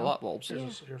That's you a lot of know. light bulbs.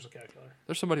 here's a calculator.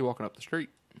 There's somebody walking up the street.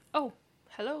 Oh,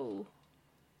 hello.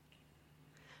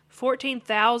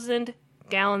 14,000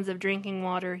 gallons of drinking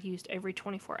water used every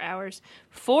 24 hours.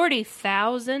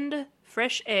 40,000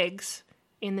 fresh eggs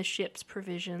in the ship's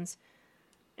provisions.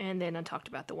 And then I talked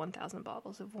about the 1,000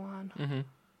 bottles of wine. Mm-hmm.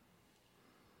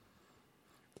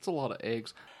 It's a lot of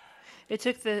eggs. It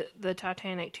took the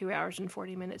Titanic 2 hours and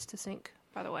 40 minutes to sink,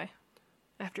 by the way,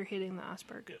 after hitting the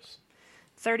iceberg. Yes.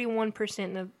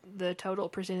 31% of the total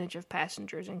percentage of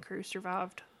passengers and crew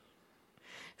survived.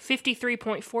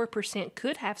 53.4%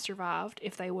 could have survived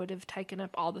if they would have taken up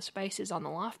all the spaces on the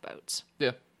lifeboats.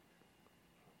 Yeah.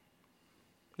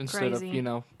 Instead Crazy.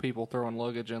 of, people throwing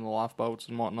luggage in the lifeboats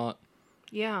and whatnot.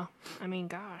 Yeah, I mean,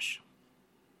 gosh.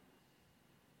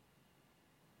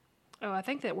 Oh, I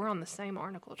think that we're on the same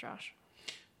article, Josh.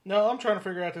 No, I'm trying to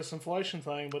figure out this inflation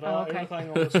thing, but okay.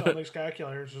 everything on these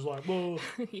calculators is like, whoa.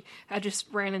 I just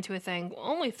ran into a thing.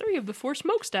 Only 3 of the 4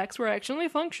 smokestacks were actually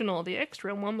functional. The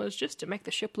extra one was just to make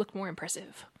the ship look more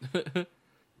impressive.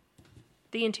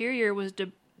 The interior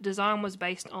design was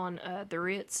based on the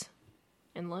Ritz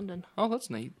in London. Oh,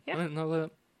 that's neat. Yeah. I didn't know that.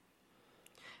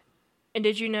 And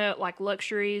did you know, like,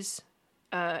 luxuries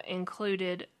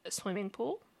included a swimming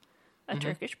pool, a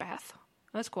Turkish bath,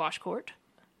 a squash court,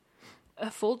 a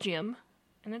full gym,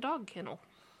 and a dog kennel.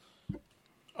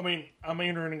 I mean, I'm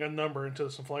entering a number into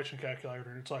this inflation calculator,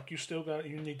 and it's like, you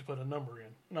need to put a number in.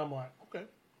 And I'm like, okay.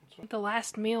 The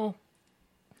last meal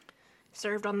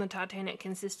served on the Titanic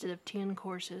consisted of 10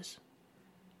 courses.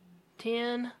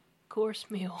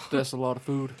 10-course meal. That's a lot of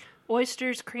food.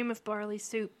 Oysters, cream of barley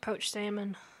soup, poached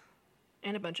salmon,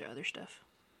 and a bunch of other stuff.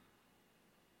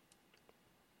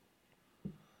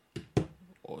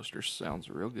 Oysters sounds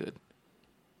real good.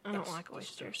 I don't like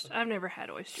oysters. I've never had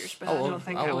oysters, but I I don't love-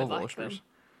 think I I would love like oysters. them.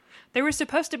 There was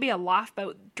supposed to be a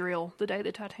lifeboat drill the day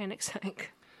the Titanic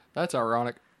sank, That's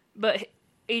ironic. but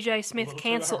E.J. Smith little too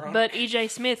canceled. ironic. But E.J.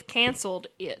 Smith canceled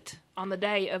it on the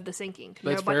day of the sinking.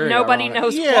 That's very Nobody ironic.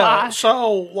 knows Yeah, why.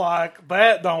 so, like,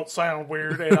 that don't sound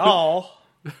weird at all.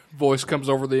 Voice comes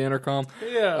over the intercom.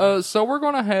 Yeah. So we're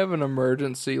going to have an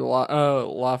emergency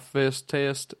life vest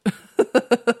test.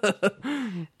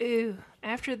 Ooh.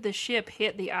 After the ship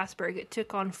hit the iceberg, it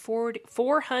took on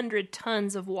 400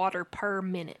 tons of water per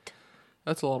minute.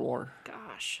 That's a lot of water.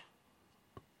 Gosh.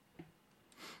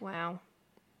 Wow.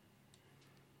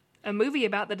 A movie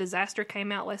about the disaster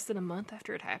came out less than a month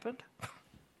after it happened.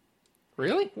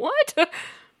 Really? What?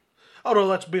 Oh, no,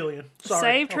 that's billion. Sorry.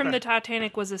 Saved from Okay. the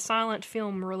Titanic was a silent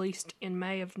film released in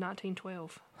May of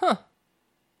 1912. Huh.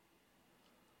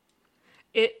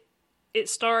 It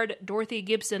starred Dorothy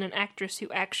Gibson, an actress who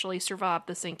actually survived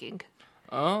the sinking.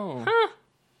 Oh. Huh.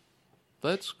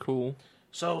 That's cool.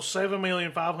 So,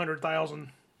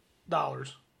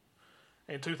 $7,500,000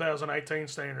 in 2018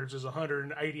 standards is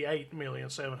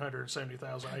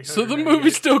 $188,770,800. So the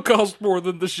movie still cost more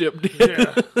than the ship did.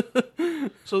 Yeah.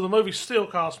 So the movie still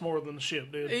cost more than the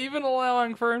ship did. Even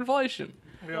allowing for inflation.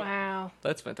 Yeah. Wow.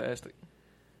 That's fantastic.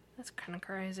 That's kind of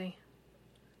crazy.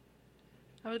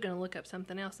 I was going to look up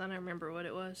something else. I don't remember what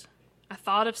it was. I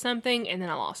thought of something, and then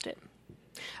I lost it.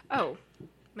 Oh,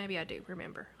 maybe I do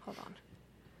remember. Hold on.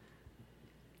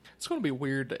 It's going to be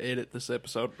weird to edit this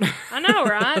episode. I know,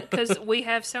 right? Because we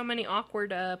have so many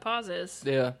awkward pauses.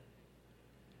 Yeah.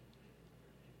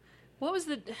 What was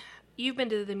the... You've been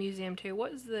to the museum, too.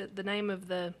 What was the name of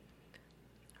the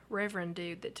Reverend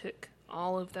dude that took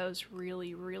all of those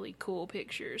really, really cool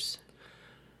pictures?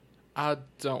 I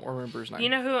don't remember his name. You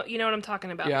know what I'm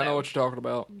talking about, Yeah, I know though. what you're talking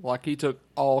about. Like, he took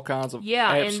all kinds of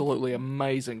Yeah, and absolutely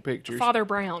amazing pictures. Father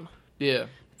Brown. Yeah.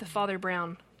 The Father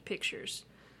Brown pictures.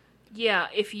 Yeah,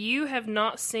 if you have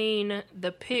not seen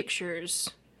the pictures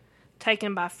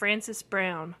taken by Francis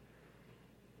Brown,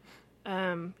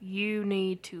 you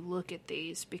need to look at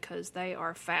these because they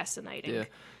are fascinating. Yeah.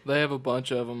 They have a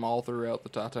bunch of them all throughout the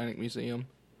Titanic Museum.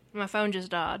 My phone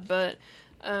just died, but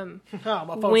Oh, my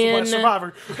phone's When- the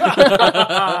survivor.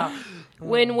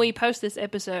 when we post this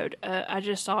episode, I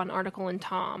just saw an article in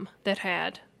Tom that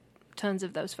had tons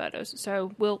of those photos,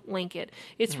 so we'll link it.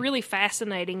 It's really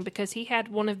fascinating because he had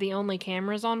one of the only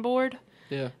cameras on board.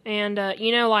 Yeah. And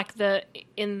like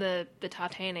in the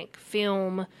Titanic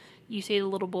film, you see the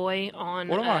little boy on.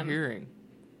 What am I hearing?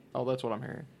 Oh, that's what I'm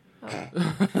hearing.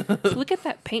 Look at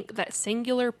that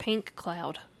singular pink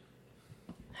cloud.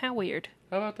 How weird.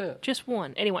 How about that? Just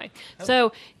one. Anyway,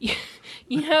 so you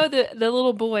know the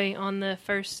little boy on the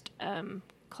first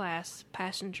class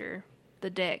passenger, the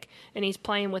deck, and he's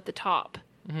playing with the top.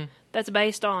 Mm-hmm. That's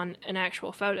based on an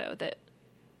actual photo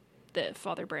that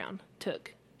Father Brown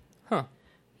took. Huh.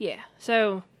 Yeah.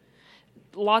 So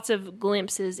lots of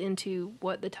glimpses into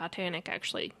what the Titanic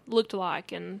actually looked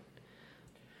like and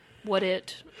what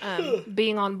it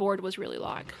being on board was really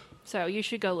like. So you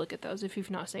should go look at those if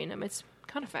you've not seen them. It's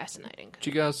kind of fascinating. Did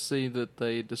you guys see that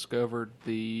they discovered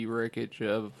the wreckage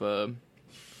of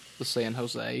the San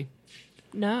Jose.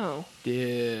 No.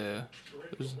 Yeah.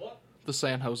 The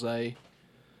San Jose.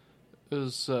 It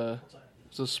was a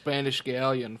Spanish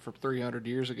galleon from 300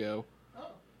 years ago.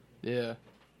 Yeah.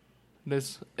 And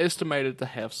it's estimated to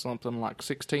have something like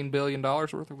 $16 billion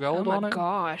worth of gold Oh on my it.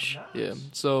 gosh. Yeah.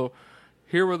 So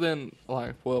here within,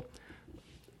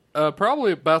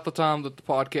 probably about the time that the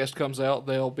podcast comes out,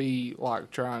 they'll be like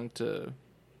trying to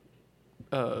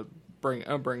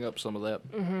bring up some of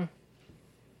that. Mm-hmm.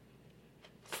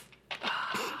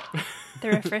 The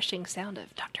refreshing sound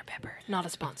of Dr. Pepper. Not a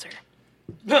sponsor.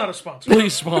 Not a sponsor.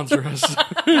 Please sponsor us.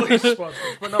 Please sponsor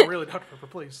us. But no, really, Dr. Pepper,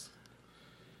 please.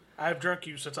 I've drunk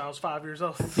you since I was 5 years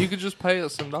old. You could just pay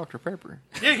us some Dr. Pepper.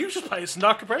 Yeah, you should pay some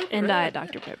Dr. Pepper. And Diet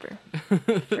Dr. Pepper.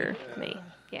 For me.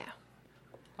 Yeah.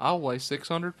 I'll weigh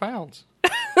 600 pounds.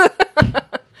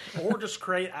 Or just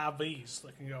create IVs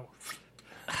that can go.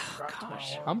 Right to my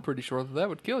gosh. arm. I'm pretty sure that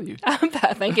would kill you. I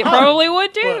think it probably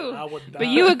would But too. I would die. But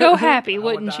you would go happy, I would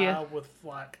wouldn't die you? with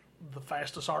like the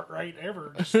fastest heart rate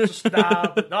ever. Just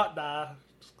die, but not die.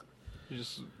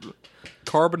 Just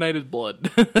carbonated blood.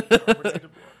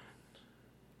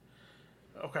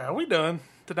 Okay, are we done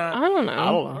tonight? I don't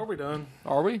know. Are we done?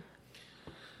 Are we?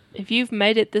 If you've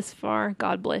made it this far,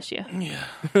 God bless you. Yeah.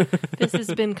 This has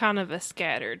been kind of a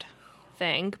scattered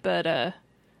thing, but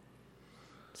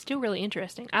still really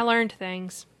interesting. I learned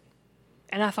things,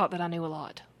 and I thought that I knew a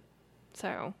lot.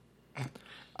 So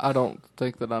I don't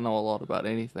think that I know a lot about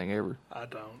anything ever. I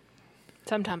don't.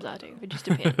 sometimes I do. It just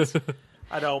depends.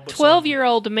 I don't. But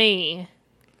 12-year-old me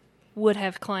would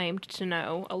have claimed to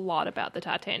know a lot about the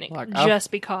Titanic Like, just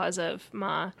because of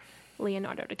my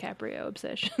Leonardo DiCaprio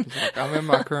obsession. Like, I'm in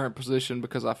my current position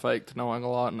because I faked knowing a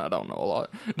lot and I don't know a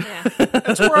lot. Yeah.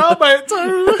 that's where I'm at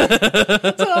too.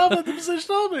 That's how I'm in the position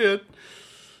I'm in,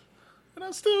 and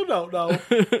I still don't know.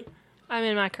 I'm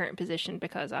in my current position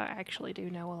because I actually do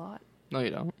know a lot. No,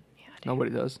 you don't. Yeah, I do.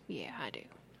 Nobody does. Yeah, I do.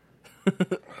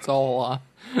 It's all a lie.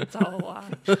 It's all a lie.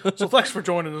 So thanks for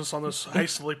joining us on this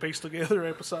hastily pieced together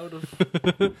episode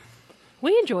of.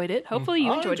 We enjoyed it. Hopefully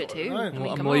you I enjoyed it enjoyed too. it. I I enjoyed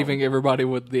mean, I'm come on. leaving everybody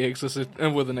with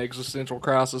an existential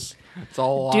crisis. It's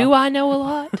all a lie. Do I know a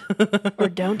lot? Or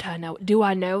don't I know? Do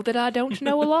I know that I don't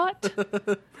know a lot?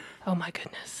 Oh my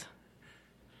goodness.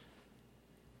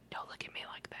 Don't look at me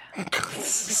like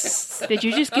that. Did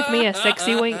you just give me a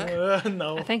sexy wink?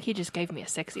 No. I think he just gave me a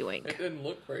sexy wink. It didn't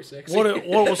look very sexy. What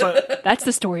was that? That's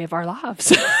the story of our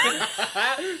lives.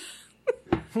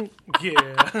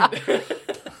 Yeah.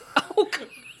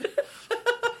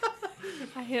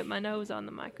 I hit my nose on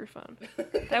the microphone.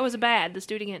 That was bad. Let's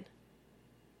do it again.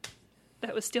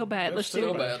 That was still bad. Let's do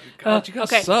still it. bad. God, you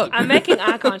guys Okay, suck. I'm making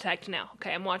eye contact now.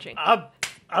 Okay, I'm watching.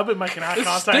 I've been making eye It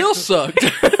contact. still sucked.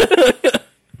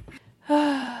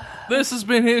 This has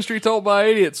been History Told by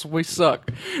Idiots. We suck.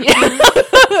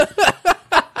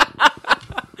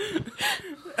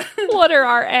 What are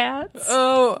our ads?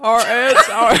 Oh, our ads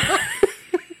are...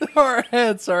 Our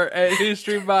ads are at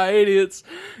History by Idiots.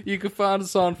 You can find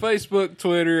us on Facebook,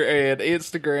 Twitter, and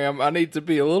Instagram. I need to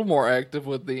be a little more active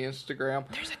with the Instagram.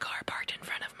 There's a car parked in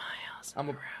front of my house. I'm on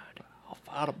a- the road. I'll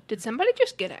fight 'em. Did somebody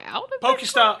just get out of Pokey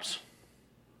stops.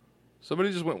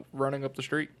 Somebody just went running up the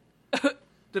street.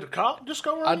 Did a cop just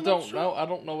go I running? don't know. I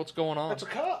don't know what's going on. That's a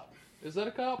cop. Is that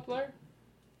a cop there?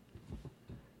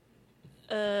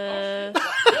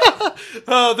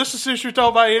 This is History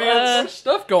Told by Idiots. There's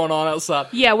stuff going on outside.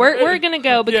 Yeah, we're gonna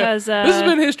go because This has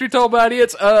been History Told by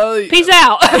Idiots. peace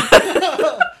out.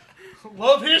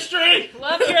 Love history.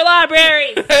 Love your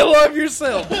library. Love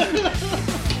yourself.